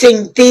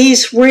emphasizing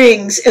these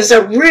rings, is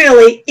a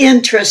really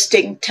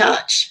interesting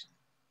touch.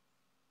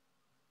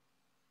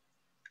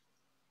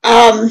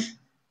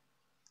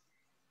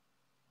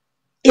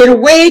 In a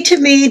way, to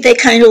me, they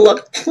kind of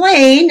look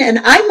plain, and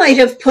I might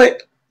have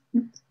put,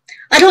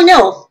 I don't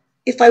know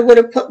if I would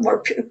have put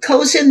more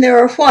picots in there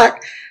or what,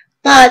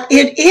 but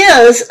it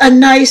is a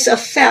nice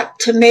effect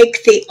to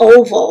make the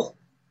oval.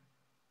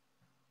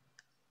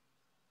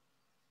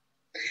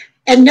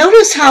 And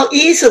notice how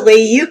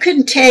easily you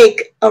can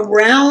take a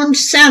round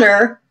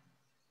center.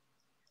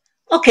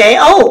 Okay,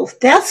 oh,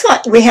 that's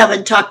what we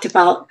haven't talked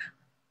about.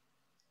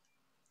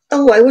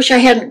 Oh, I wish I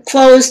hadn't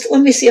closed.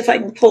 Let me see if I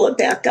can pull it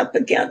back up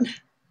again,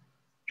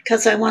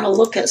 because I want to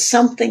look at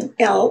something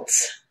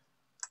else.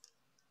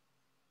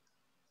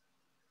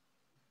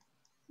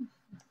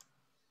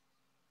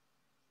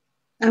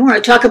 I want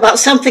to talk about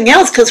something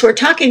else because we're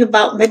talking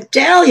about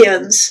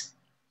medallions.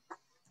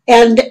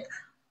 And I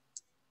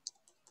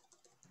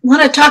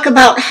want to talk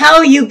about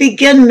how you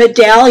begin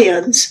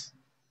medallions.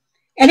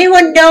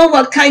 Anyone know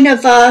what kind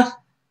of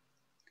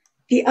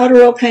the outer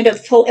row kind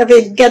of pull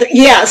everything together?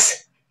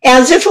 Yes,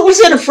 as if it was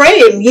in a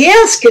frame.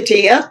 Yes,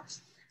 Katia.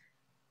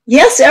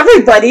 Yes,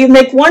 everybody, you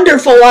make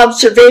wonderful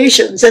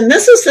observations. And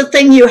this is the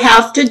thing you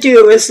have to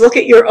do, is look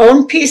at your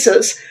own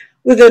pieces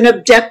with an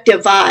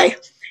objective eye.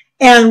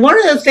 And one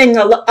of the things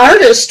an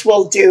artist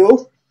will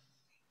do,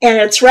 and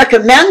it's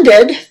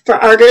recommended for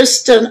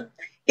artists,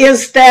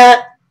 is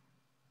that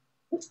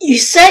you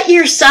set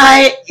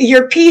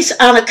your piece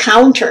on a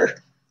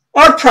counter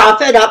or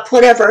prop it up,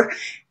 whatever.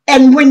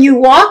 And when you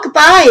walk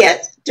by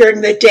it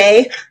during the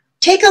day,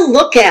 take a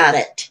look at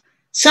it.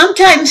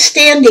 Sometimes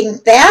standing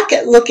back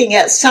at looking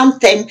at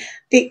something,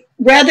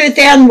 rather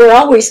than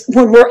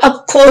when we're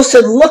up close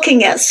and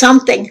looking at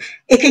something,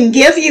 it can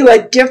give you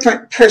a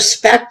different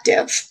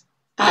perspective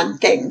on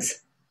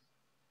things.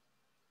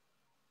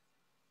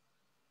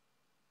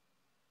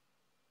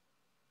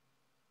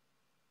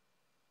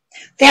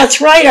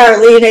 That's right,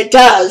 Arlene, it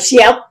does.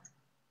 Yep.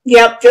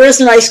 Yep, there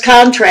is a nice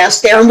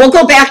contrast there. And we'll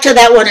go back to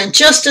that one in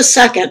just a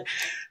second.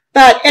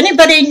 But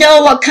anybody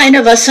know what kind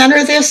of a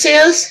center this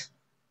is?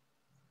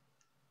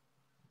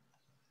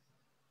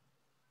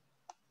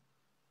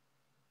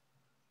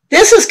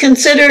 This is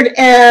considered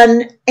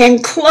an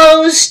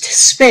enclosed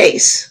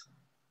space.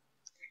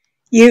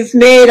 You've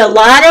made a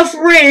lot of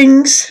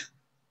rings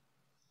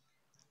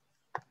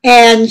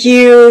and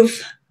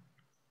you've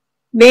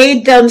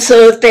made them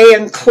so that they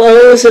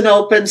enclose an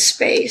open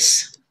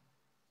space.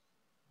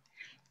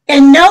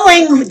 And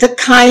knowing the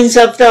kinds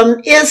of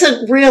them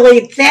isn't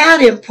really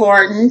that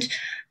important,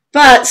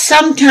 but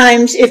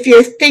sometimes if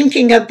you're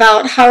thinking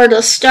about how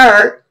to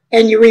start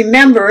and you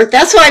remember,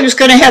 that's what I was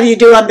going to have you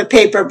do on the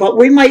paper, but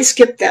we might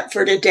skip that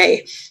for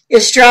today,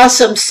 is draw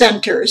some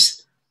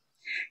centers.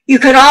 You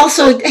could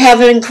also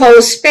have an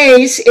enclosed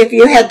space if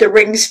you had the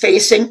rings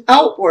facing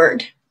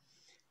outward.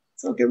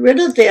 So get rid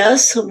of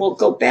this and we'll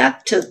go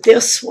back to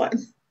this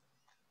one.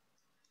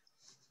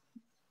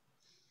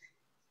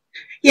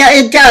 Yeah,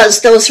 it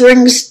does. Those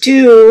rings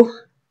do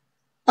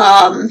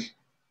blend,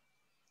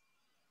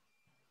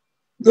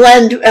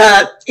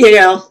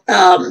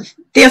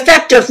 the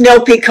effect of no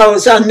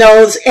picots on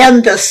those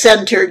and the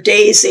center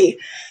daisy.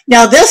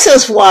 Now this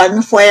is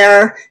one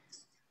where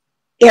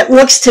it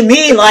looks to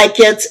me like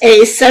it's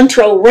a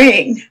central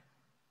ring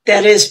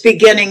that is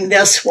beginning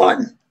this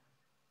one.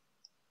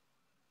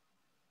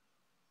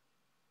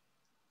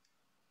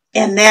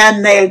 And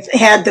then they've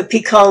had the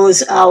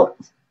picots out.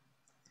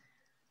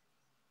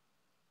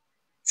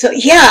 So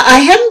yeah, I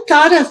hadn't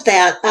thought of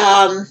that.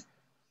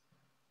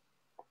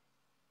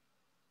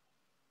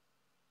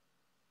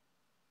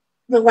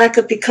 The lack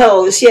of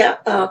picots, yeah,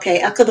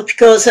 okay. Lack of the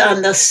picots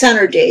on the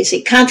center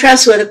daisy.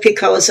 Contrast with the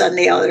picots on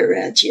the outer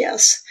edge,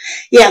 yes.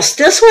 Yes,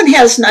 this one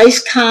has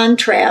nice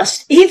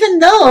contrast, even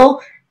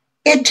though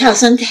it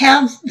doesn't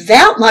have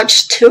that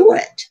much to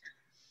it.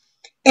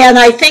 And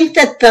I think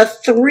that the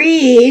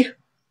three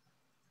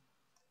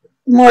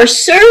more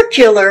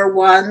circular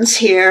ones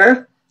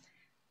here,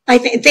 I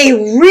think they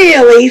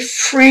really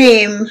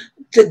frame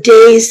the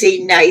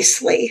daisy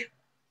nicely.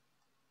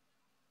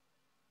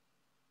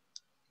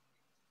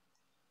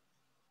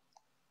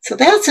 So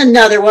that's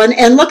another one.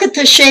 And look at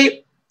the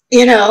shape,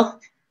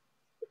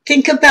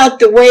 think about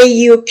the way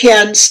you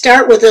can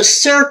start with a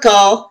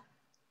circle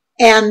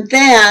and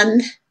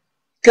then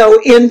go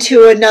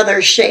into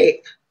another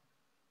shape.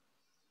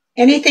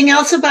 Anything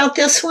else about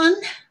this one?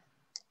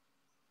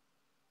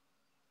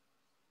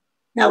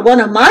 Now, one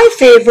of my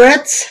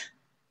favorites,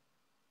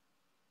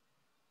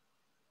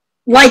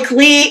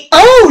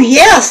 oh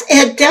yes,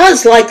 it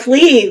does, like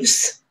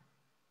leaves.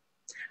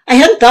 I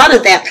hadn't thought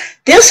of that.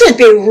 This would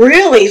be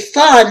really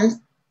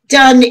fun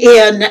done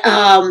in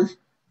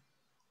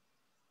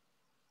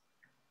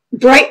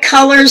bright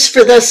colors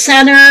for the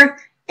center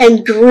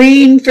and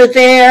green for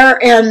there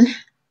and,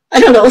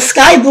 I don't know,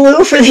 sky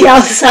blue for the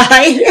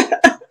outside.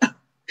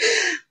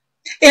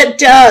 It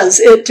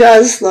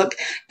does look.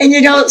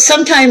 And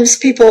sometimes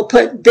people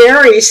put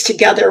berries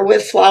together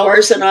with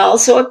flowers and all,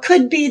 so it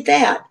could be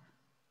that.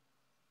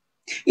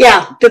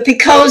 Yeah, the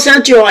picots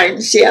are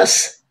joins,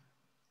 yes.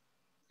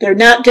 They're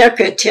not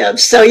decorative.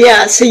 So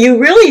yeah, so you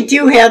really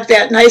do have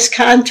that nice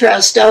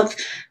contrast of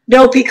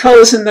no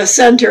picots in the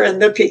center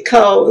and the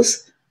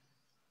picots.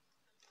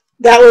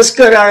 That was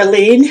good,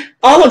 Arlene.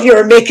 All of you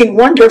are making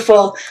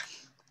wonderful.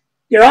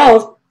 You're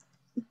all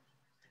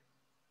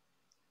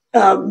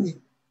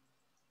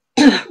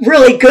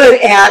really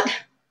good at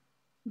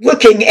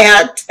looking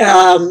at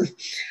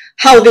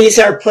how these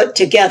are put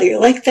together. You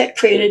like that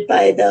created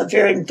by the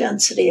varying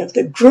density of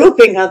the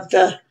grouping of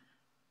the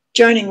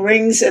joining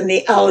rings in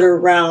the outer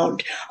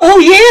round. Oh,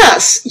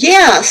 yes,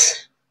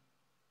 yes.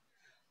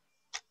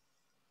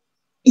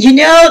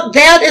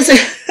 That is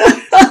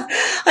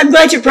I'm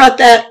glad you brought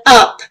that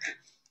up.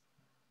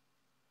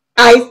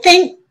 I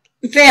think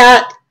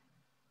that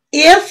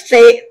if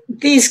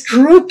these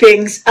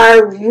groupings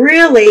are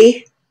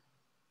really,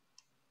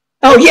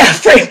 oh yeah,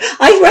 frame.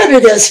 I read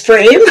it as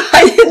frame.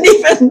 I didn't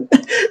even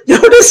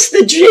notice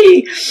the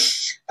G.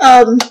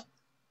 I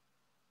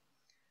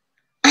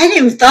hadn't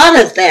even thought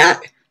of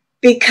that,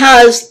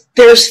 because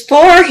there's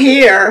 4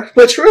 here,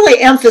 which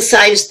really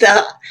emphasize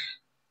the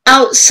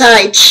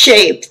outside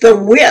shape, the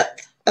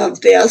width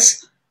of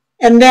this,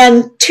 and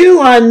then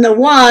 2 on the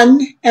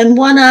one and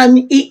 1 on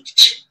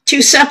each,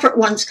 2 separate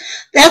ones.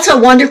 That's a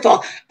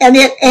wonderful, and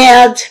it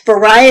adds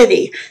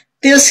variety.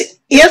 this,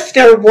 if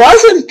there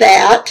wasn't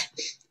that,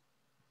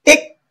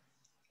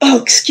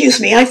 oh,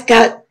 excuse me, I've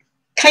got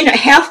kind of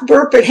half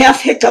burp and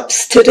half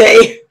hiccups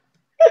today.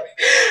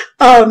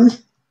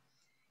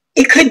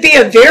 It could be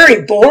a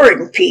very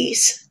boring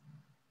piece.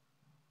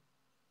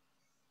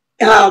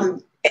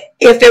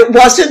 If it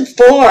wasn't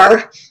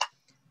for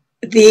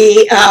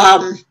the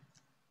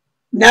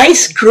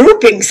nice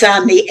groupings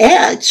on the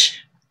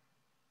edge.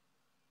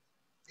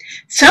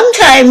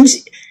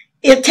 Sometimes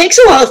it takes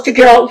a while to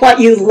figure out what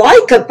you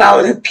like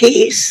about a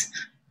piece.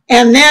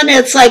 And then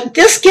it's like,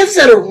 this gives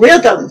it a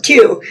rhythm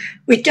too.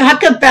 We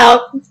talk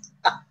about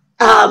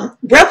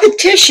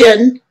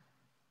repetition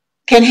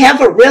can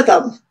have a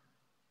rhythm.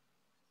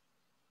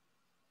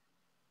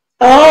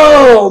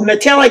 Oh,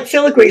 metallic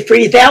filigree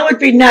free, that would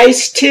be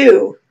nice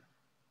too.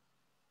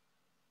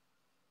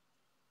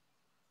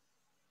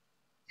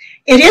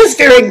 It is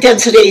varying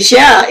densities,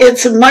 yeah.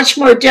 It's much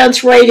more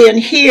dense right in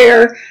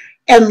here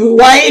and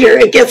lighter.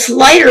 It gets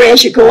lighter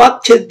as you go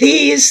up to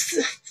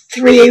these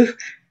three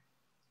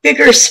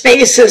bigger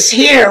spaces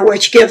here,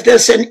 which give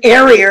this an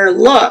airier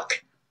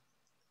look.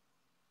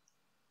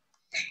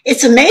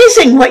 It's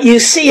amazing what you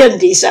see in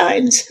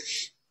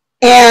designs.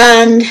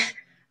 And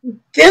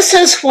this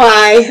is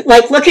why,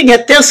 like looking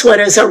at this one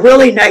is a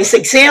really nice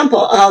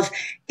example of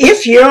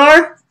if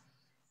your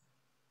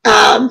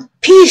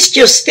piece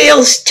just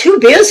feels too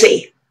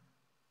busy.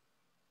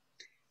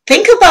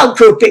 Think about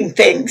grouping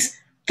things.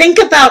 Think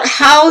about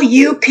how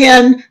you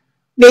can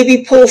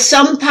maybe pull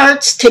some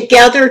parts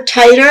together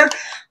tighter,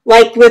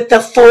 like with the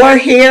 4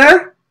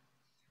 here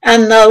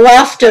on the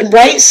left and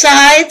right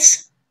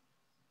sides.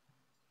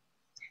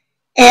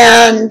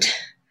 And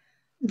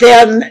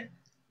then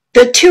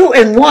the 2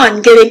 and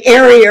 1 getting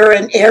airier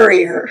and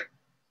airier.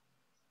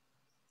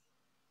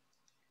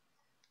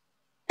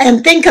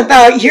 And think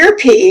about your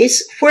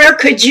piece. Where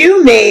could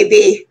you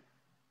maybe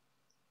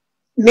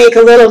make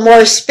a little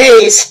more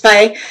space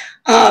by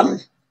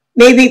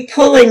maybe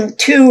pulling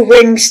 2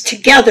 rings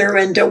together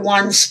into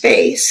one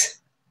space?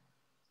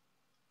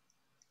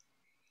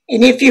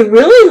 And if you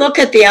really look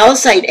at the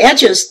outside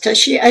edges,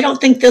 I don't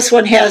think this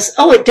one has,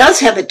 oh, it does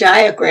have a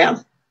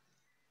diagram.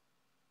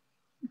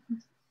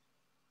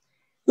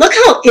 Look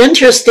how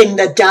interesting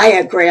the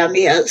diagram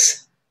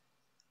is.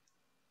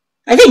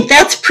 I think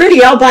that's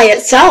pretty all by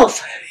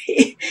itself.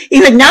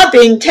 Even not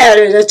being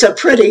tatted, it's a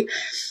pretty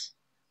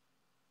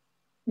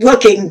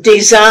looking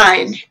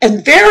design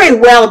and very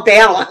well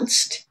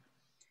balanced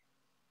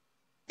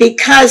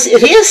because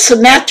it is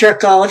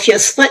symmetrical if you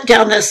split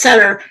down the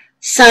center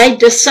side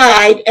to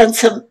side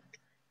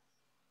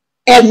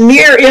and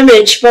mirror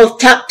image both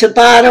top to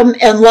bottom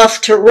and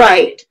left to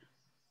right.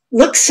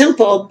 Looks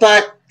simple,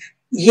 but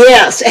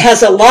yes, it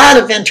has a lot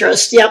of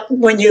interest, yep,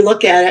 when you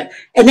look at it.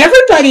 And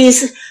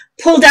everybody's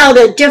pulled out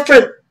a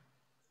different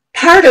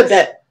part of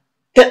it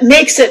that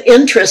makes it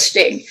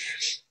interesting.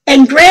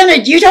 And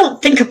granted, you don't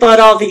think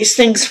about all these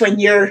things when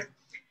you're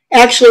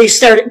actually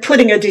started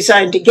putting a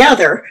design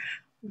together.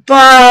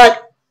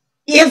 But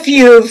if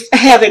you're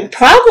having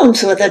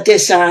problems with a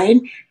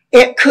design,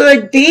 it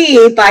could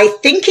be by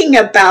thinking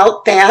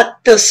about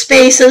that, the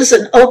spaces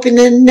and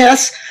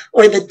openness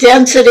or the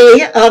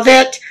density of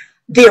it,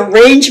 the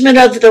arrangement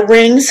of the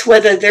rings,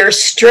 whether they're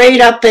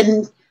straight up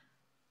and,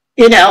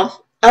 you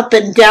know, up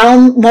and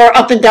down, more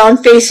up and down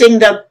facing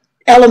the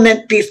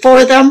element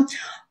before them,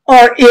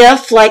 or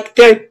if like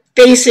they're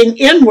facing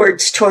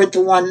inwards toward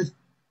the one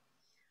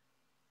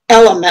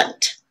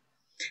element.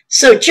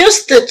 So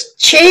just the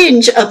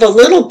change of a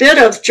little bit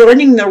of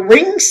joining the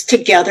rings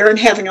together and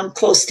having them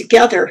close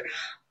together,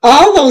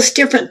 all those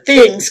different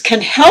things can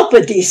help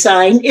a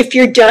design if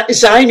your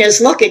design is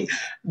looking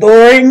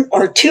boring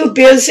or too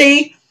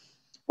busy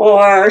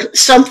or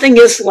something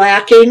is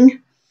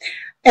lacking.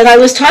 And I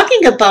was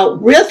talking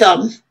about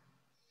rhythm,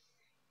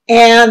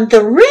 and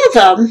the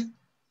rhythm,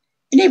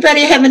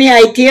 anybody have any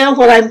idea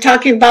what I'm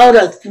talking about,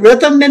 a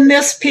rhythm in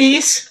this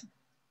piece?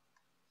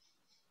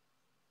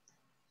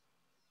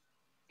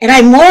 And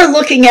I'm more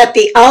looking at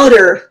the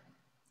outer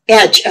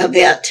edge of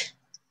it.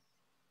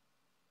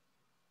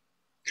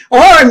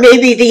 Or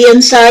maybe the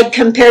inside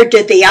compared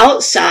to the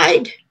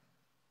outside.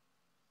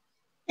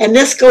 And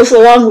this goes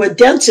along with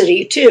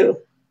density too.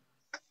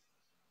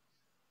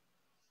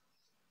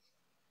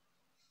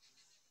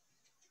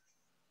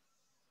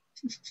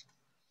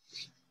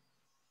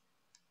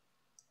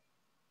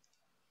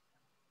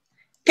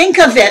 Think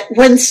of it,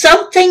 when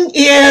something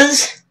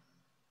is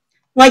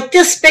like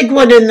this big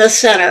one in the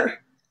center,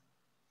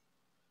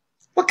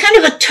 what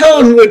kind of a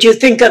tone would you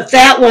think of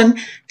that one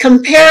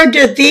compared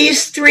to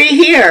these 3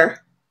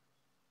 here?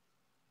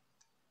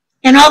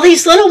 And all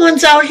these little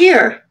ones out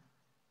here.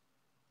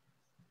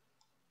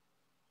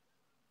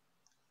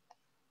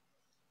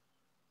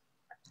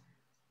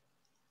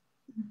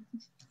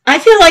 I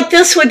feel like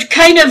this would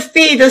kind of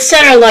be the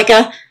center, like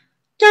a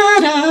da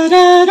da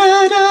da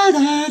da da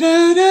da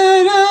da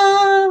da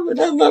da, with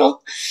a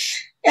little,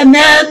 and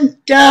then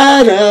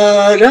da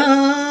da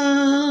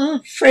da,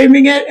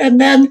 framing it, and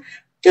then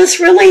just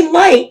really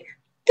light,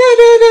 da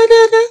da da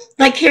da da.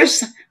 Like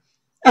here's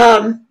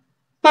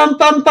Bum,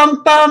 bum,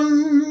 bum,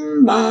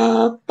 bum,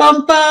 bum,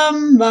 bum,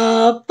 bum,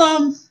 bum,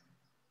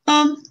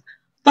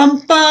 bum,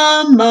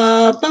 bum,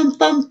 bum,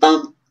 bum,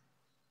 bum.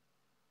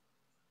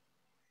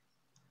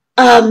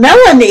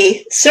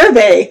 Melanie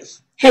Survey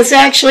has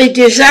actually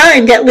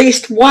designed at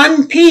least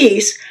one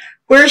piece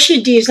where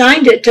she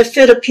designed it to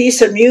fit a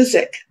piece of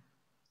music.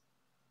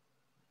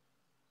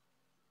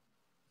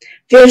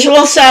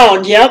 Visual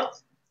sound, yep,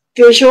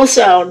 visual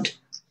sound.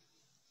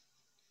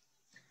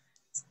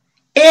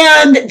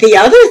 And the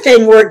other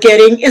thing we're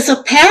getting is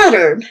a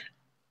pattern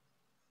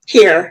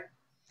here,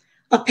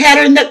 a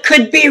pattern that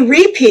could be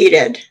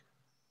repeated.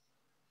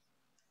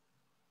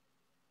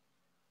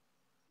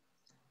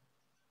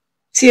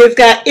 So you've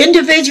got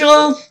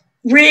individual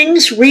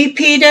rings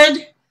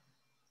repeated,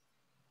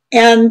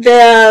 and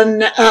then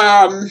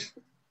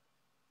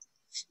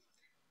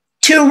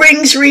 2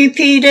 rings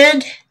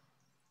repeated,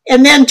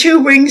 and then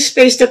 2 rings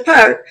spaced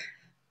apart.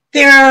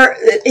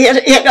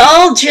 It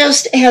all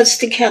just adds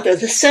together.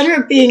 The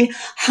center being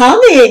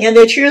humming and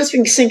the trios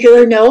being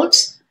singular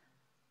notes.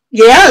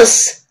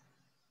 Yes.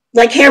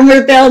 Like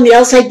hammer, bell, and the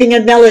outside being a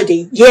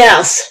melody.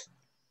 Yes.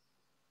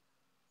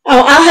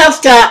 Oh, I'll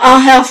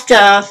have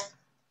to,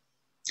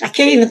 I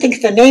can't even think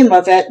of the name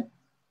of it.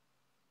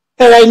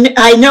 But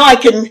I know I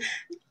can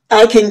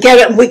get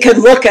it and we can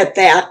look at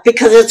that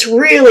because it's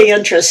really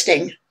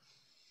interesting.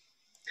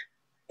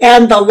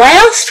 And the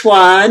last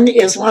one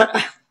is what,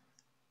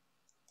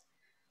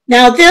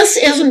 now this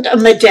isn't a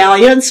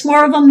medallion, it's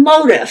more of a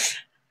motif.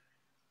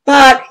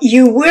 But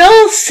you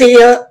will see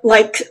it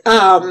like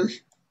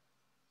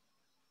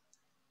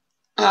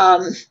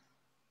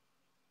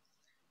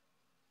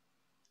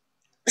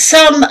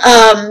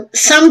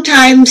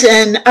sometimes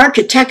in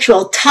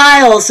architectural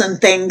tiles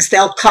and things,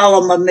 they'll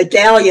call them a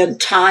medallion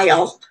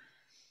tile.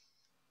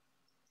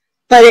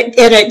 But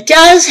it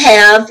does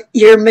have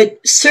your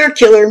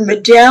circular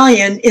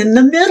medallion in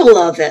the middle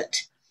of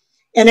it.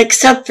 And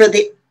except for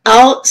the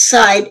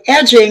outside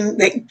edging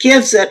that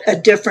gives it a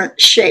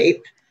different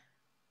shape.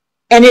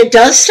 And it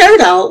does start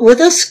out with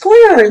a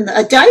square and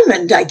a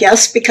diamond, I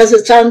guess, because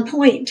it's on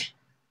point.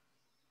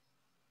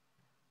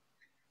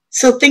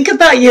 So think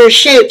about your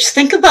shapes.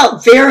 Think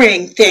about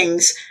varying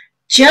things.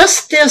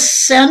 Just this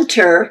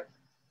center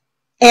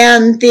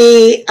and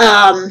the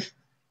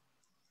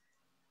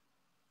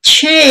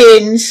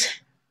chains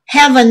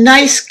have a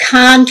nice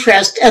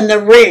contrast, and the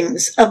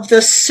rings of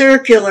the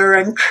circular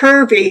and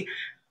curvy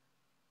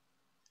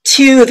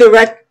to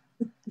the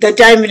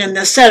diamond in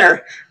the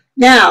center.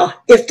 Now,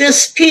 if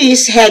this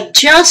piece had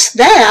just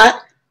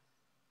that,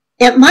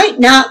 it might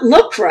not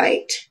look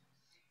right.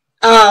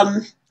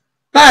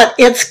 But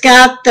it's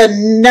got the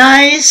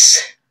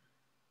nice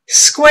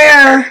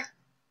square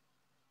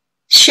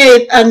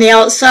shape on the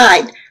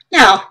outside.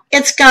 Now,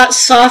 it's got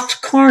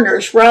soft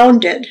corners,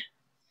 rounded.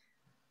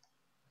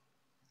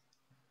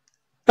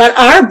 But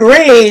our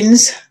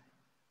brains,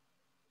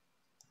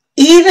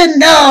 even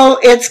though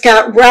it's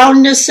got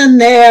roundness in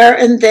there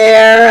and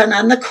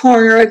on the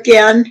corner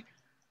again,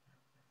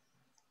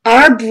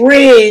 our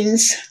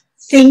brains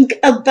think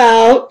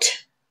about,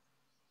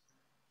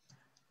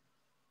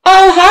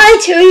 oh, hi,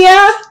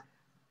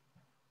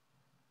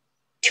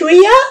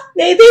 Tuya,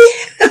 maybe?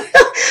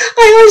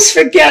 I always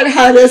forget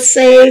how to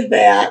say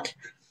that.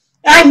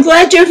 I'm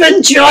glad you've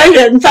enjoyed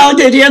it and found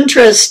it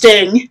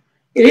interesting.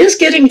 It is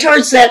getting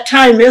towards that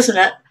time, isn't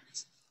it?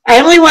 I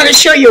only want to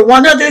show you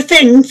one other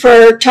thing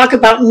for talk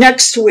about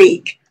next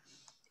week.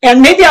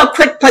 And maybe I'll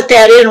quick put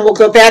that in and we'll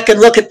go back and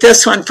look at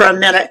this one for a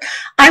minute.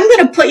 I'm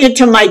going to put you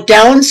to my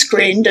down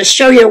screen to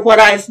show you what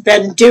I've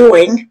been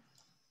doing.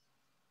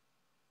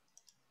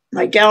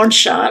 My down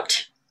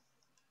shot.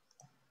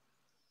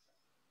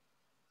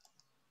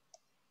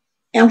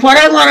 And what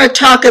I want to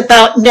talk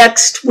about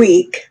next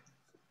week.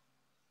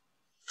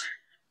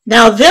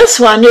 Now this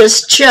one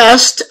is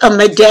just a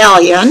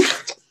medallion.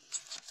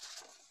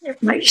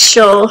 It might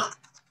show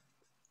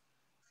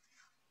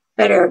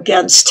better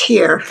against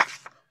here.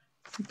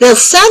 The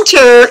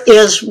center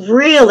is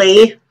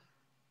really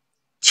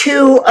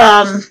too,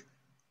 I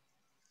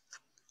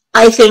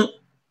think,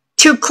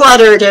 too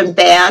cluttered and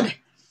bad.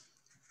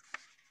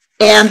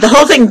 And the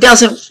whole thing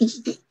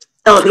doesn't,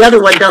 oh, the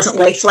other one doesn't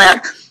lay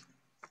flat.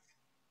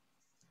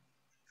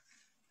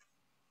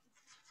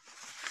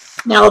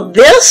 Now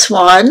this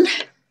one,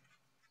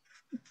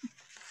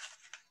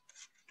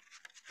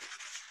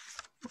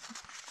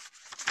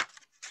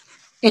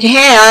 it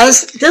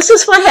has, this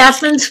is what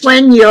happens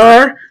when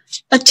you're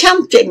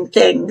attempting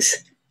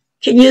things.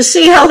 Can you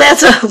see how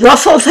that's a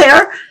ruffle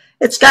there?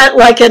 It's got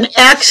like an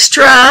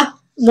extra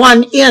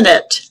one in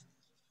it.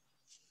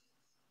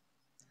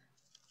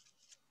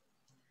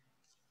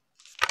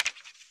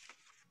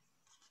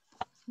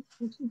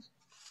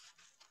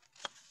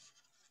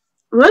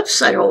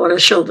 Whoops, I don't want to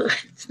show the,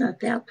 it's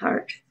not that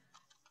part.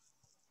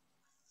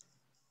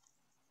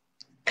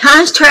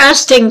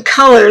 Contrasting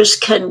colors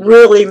can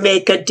really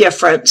make a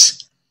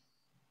difference.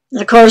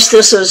 And of course,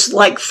 this is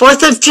like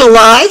 4th of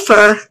July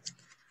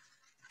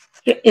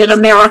in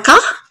America.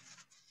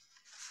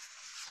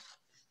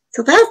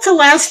 So that's the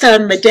last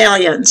on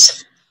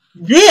medallions.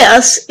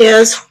 this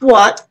is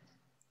what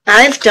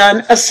I've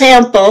done a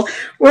sample.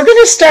 We're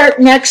going to start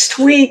next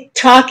week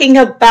talking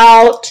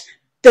about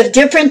the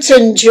difference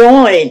in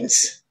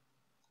joins.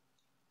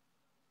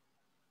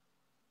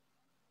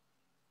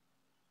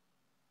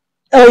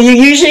 Oh, you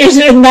usually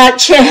do not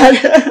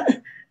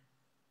chat.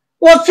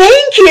 Well,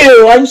 thank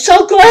you. I'm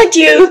so glad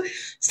you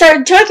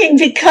started talking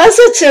because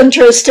it's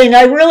interesting.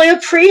 I really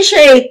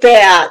appreciate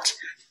that.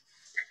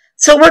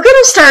 So we're going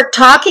to start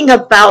talking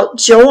about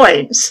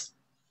joins.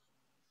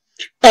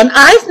 And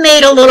I've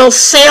made a little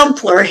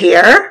sampler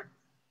here.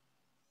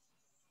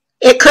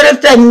 It could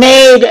have been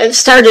made, it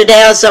started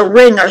as a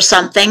ring or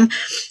something,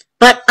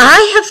 but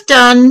I have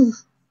done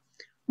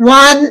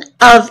one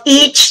of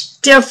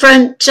each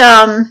different,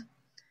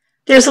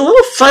 there's a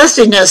little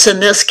fuzziness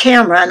in this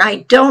camera and I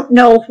don't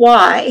know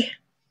why.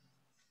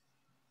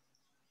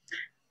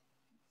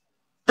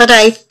 But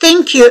I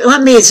think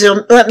let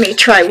me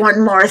try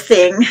one more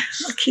thing.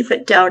 I'll keep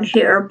it down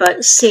here,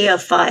 but see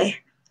if I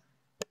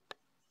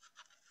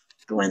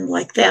go in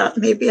like that.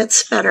 Maybe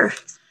it's better.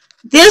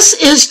 This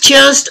is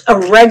just a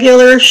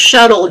regular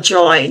shuttle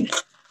join.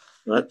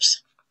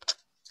 Whoops.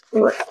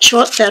 Will it show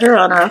up better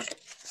on a...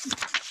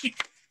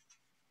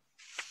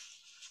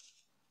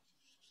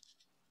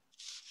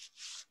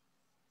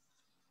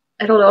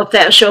 I don't know if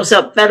that shows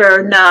up better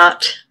or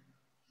not.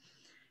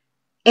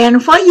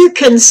 And what you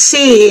can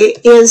see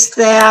is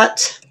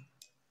that,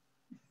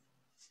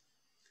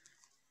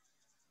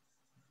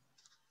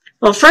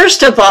 well,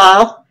 first of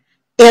all,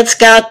 it's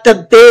got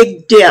the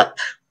big dip.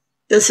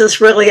 This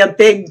is really a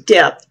big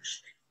dip.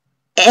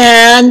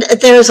 And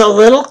there's a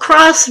little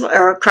cross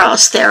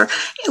there,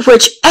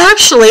 which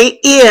actually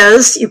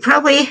is, you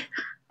probably,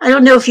 I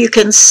don't know if you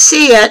can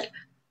see it,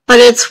 but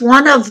it's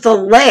one of the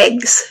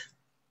legs.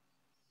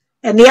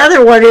 And the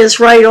other one is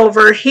right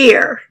over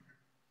here.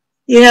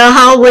 You know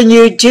how when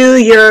you do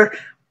your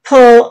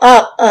pull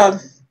up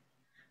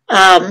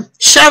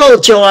shuttle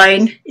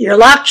join, your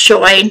lock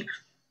join,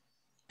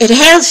 it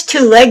has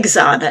two legs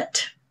on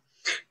it.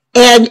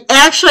 And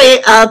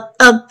actually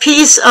a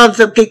piece of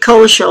the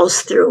picot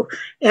shows through.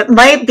 It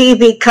might be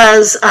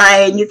because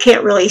you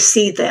can't really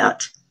see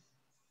that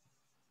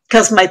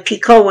because my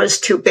picot was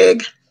too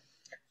big.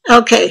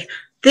 Okay,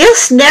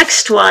 this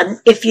next one,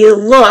 if you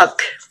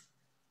look,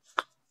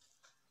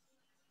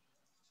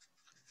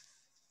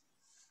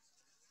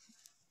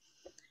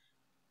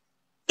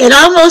 it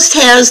almost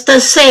has the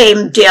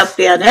same dip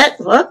in it.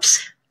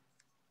 Whoops.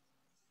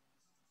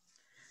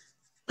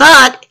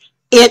 But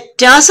it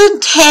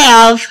doesn't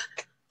have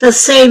the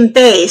same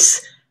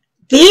base.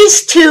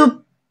 These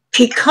two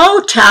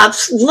picot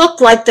tops look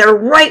like they're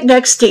right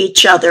next to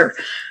each other.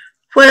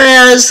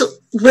 Whereas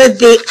with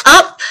the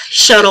up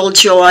shuttle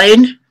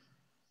join,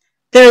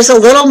 there's a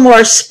little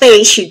more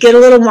space. You get a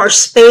little more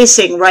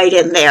spacing right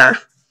in there.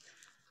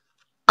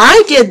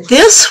 I did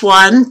this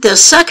one, the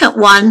second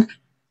one,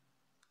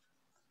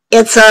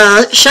 it's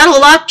a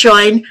shuttle lock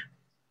join,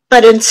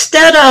 but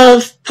instead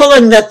of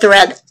pulling the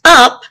thread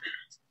up,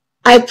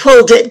 I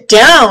pulled it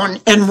down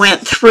and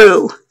went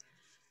through.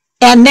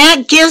 And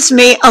that gives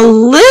me a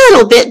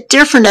little bit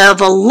different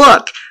of a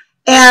look.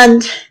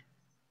 And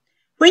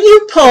when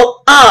you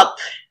pull up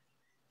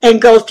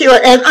and go through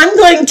it, and I'm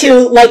going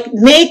to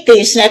make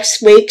these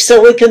next week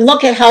so we can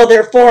look at how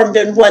they're formed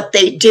and what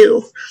they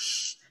do.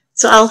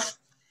 So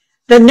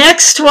the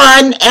next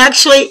one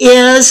actually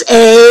is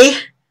a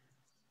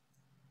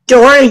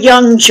Dora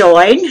Young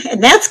join,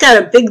 and that's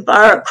got a big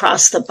bar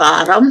across the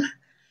bottom.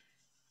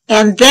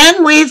 And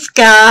then we've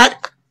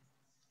got,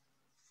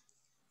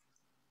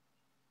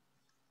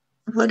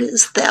 what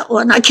is that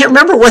one? I can't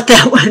remember what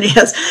that one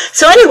is.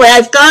 So anyway,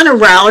 I've gone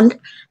around,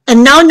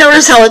 and now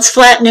notice how it's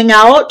flattening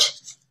out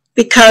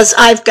because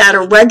I've got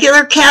a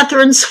regular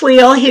Catherine's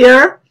wheel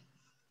here.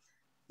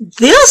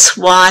 This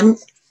one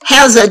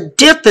has a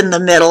dip in the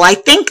middle. I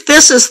think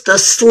this is the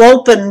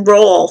slope and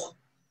roll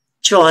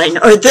join,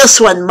 or this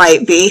one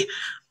might be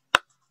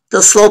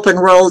the slope and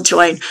roll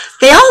join.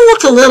 They all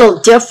look a little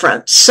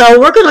different, so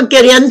we're going to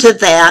get into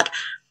that.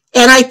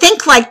 And I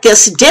think like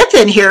this dip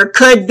in here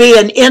could be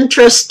an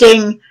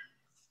interesting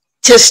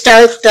to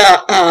start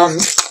the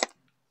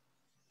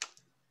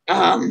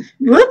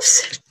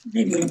whoops,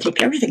 maybe we can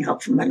take everything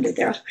out from under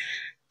there,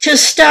 to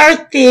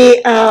start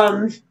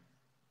the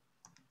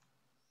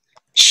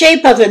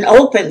shape of an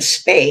open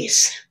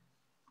space.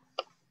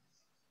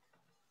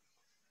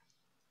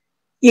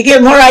 You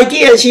get more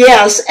ideas,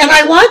 yes. And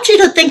I want you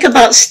to think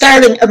about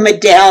starting a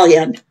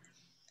medallion.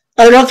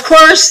 And of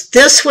course,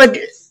 this would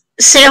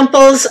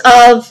samples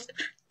of,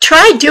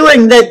 try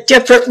doing the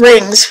different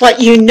rings, what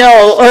you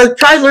know, or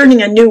try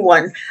learning a new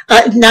one,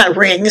 not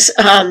rings,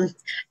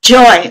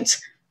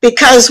 joins.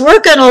 Because we're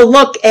going to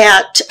look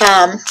at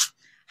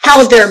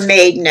how they're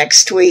made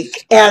next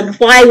week and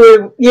why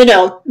we,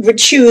 would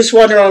choose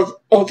one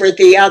over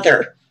the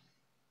other.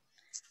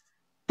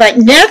 But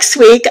next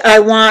week, I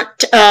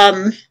want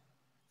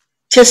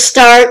to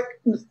start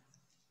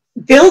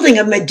building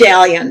a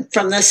medallion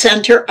from the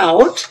center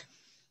out.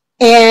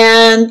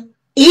 And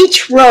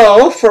each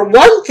row, for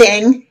one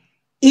thing,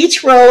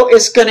 each row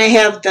is going to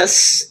have the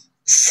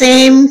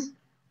same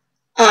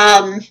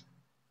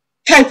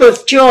type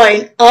of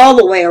join all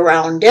the way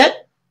around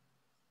it.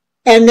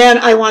 And then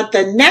I want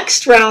the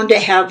next round to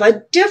have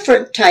a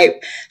different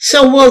type.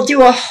 So we'll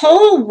do a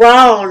whole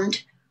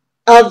round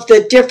of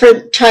the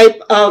different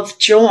type of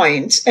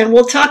joins. And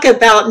we'll talk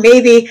about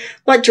maybe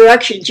what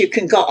directions you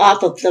can go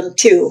off of them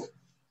too.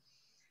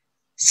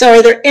 So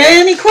are there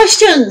any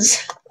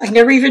questions? I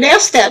never even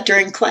asked that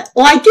during class.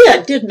 Well, I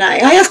did, didn't I?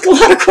 I asked a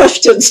lot of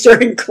questions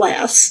during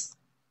class.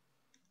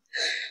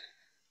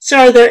 So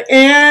are there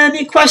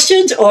any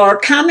questions or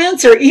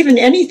comments or even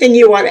anything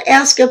you want to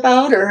ask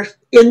about or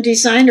in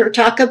design or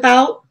talk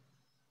about?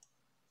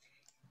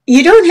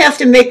 You don't have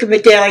to make a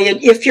medallion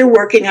if you're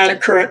working on a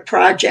current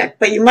project,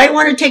 but you might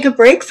want to take a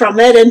break from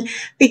it. And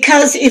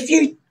because if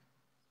you,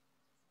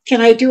 can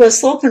I do a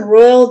slope and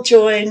royal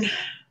join?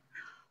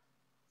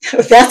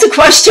 That's a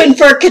question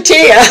for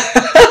Katia.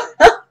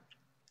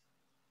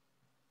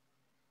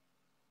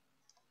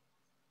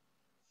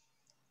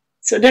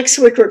 So next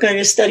week we're going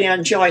to study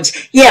on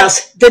joins.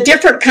 Yes, the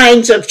different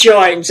kinds of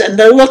joins and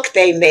the look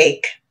they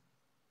make.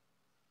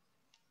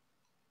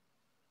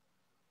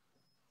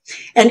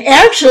 And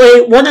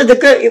actually, one of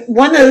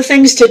the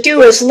things to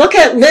do is look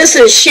at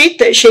Liz's sheet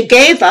that she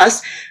gave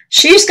us.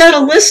 She's got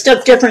a list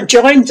of different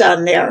joins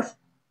on there.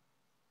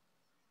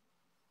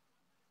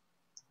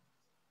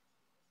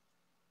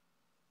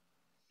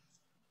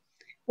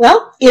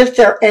 Well, if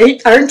there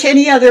aren't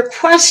any other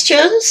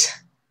questions,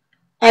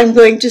 I'm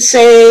going to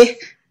say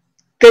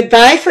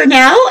goodbye for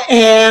now,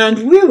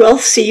 and we will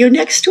see you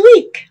next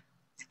week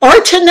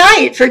or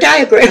tonight for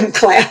diagram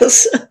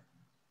class.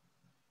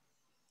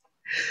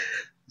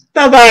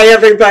 Bye-bye,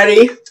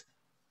 everybody.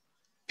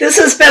 This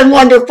has been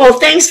wonderful.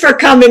 Thanks for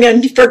coming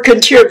and for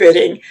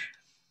contributing.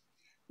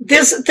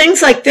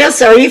 Things like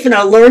this are even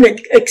a learning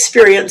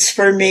experience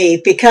for me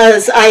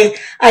because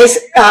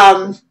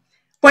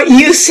what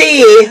you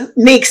see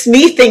makes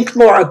me think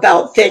more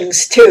about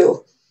things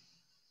too.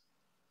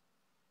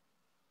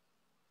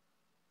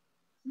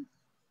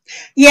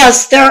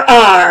 Yes, there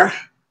are.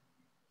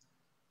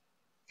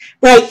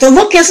 Right, the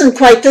look isn't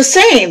quite the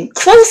same.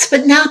 Close,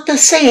 but not the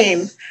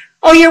same.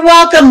 Oh, you're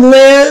welcome,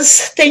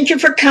 Liz. Thank you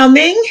for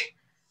coming.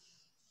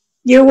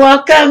 You're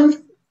welcome.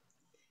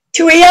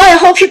 Tuia, I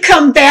hope you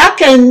come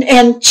back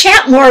and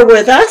chat more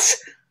with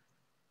us.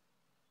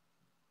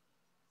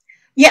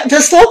 Yeah,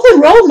 the slope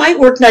and roll might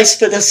work nice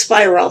for the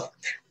spiral.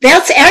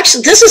 This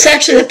is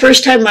actually the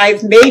first time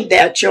I've made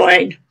that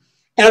join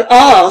at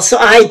all, so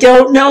I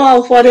don't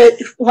know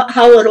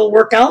how it'll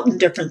work out in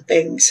different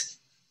things.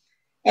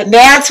 And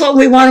that's what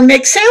we want to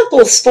make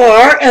samples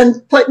for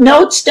and put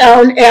notes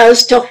down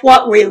as to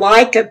what we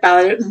like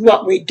about it and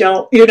what we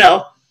don't,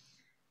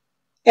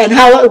 and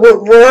how it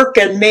would work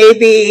and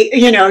maybe,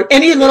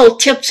 any little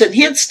tips and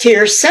hints to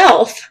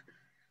yourself,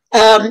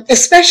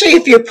 especially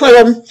if you put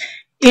them,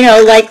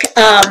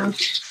 I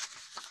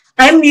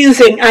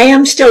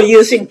am still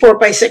using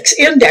 4x6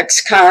 index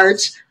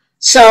cards,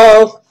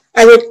 so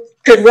I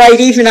could write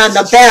even on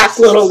the back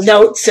little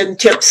notes and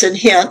tips and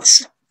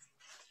hints.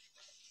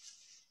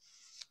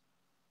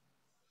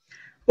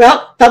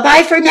 Well,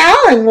 bye-bye for now,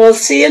 and we'll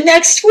see you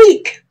next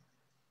week.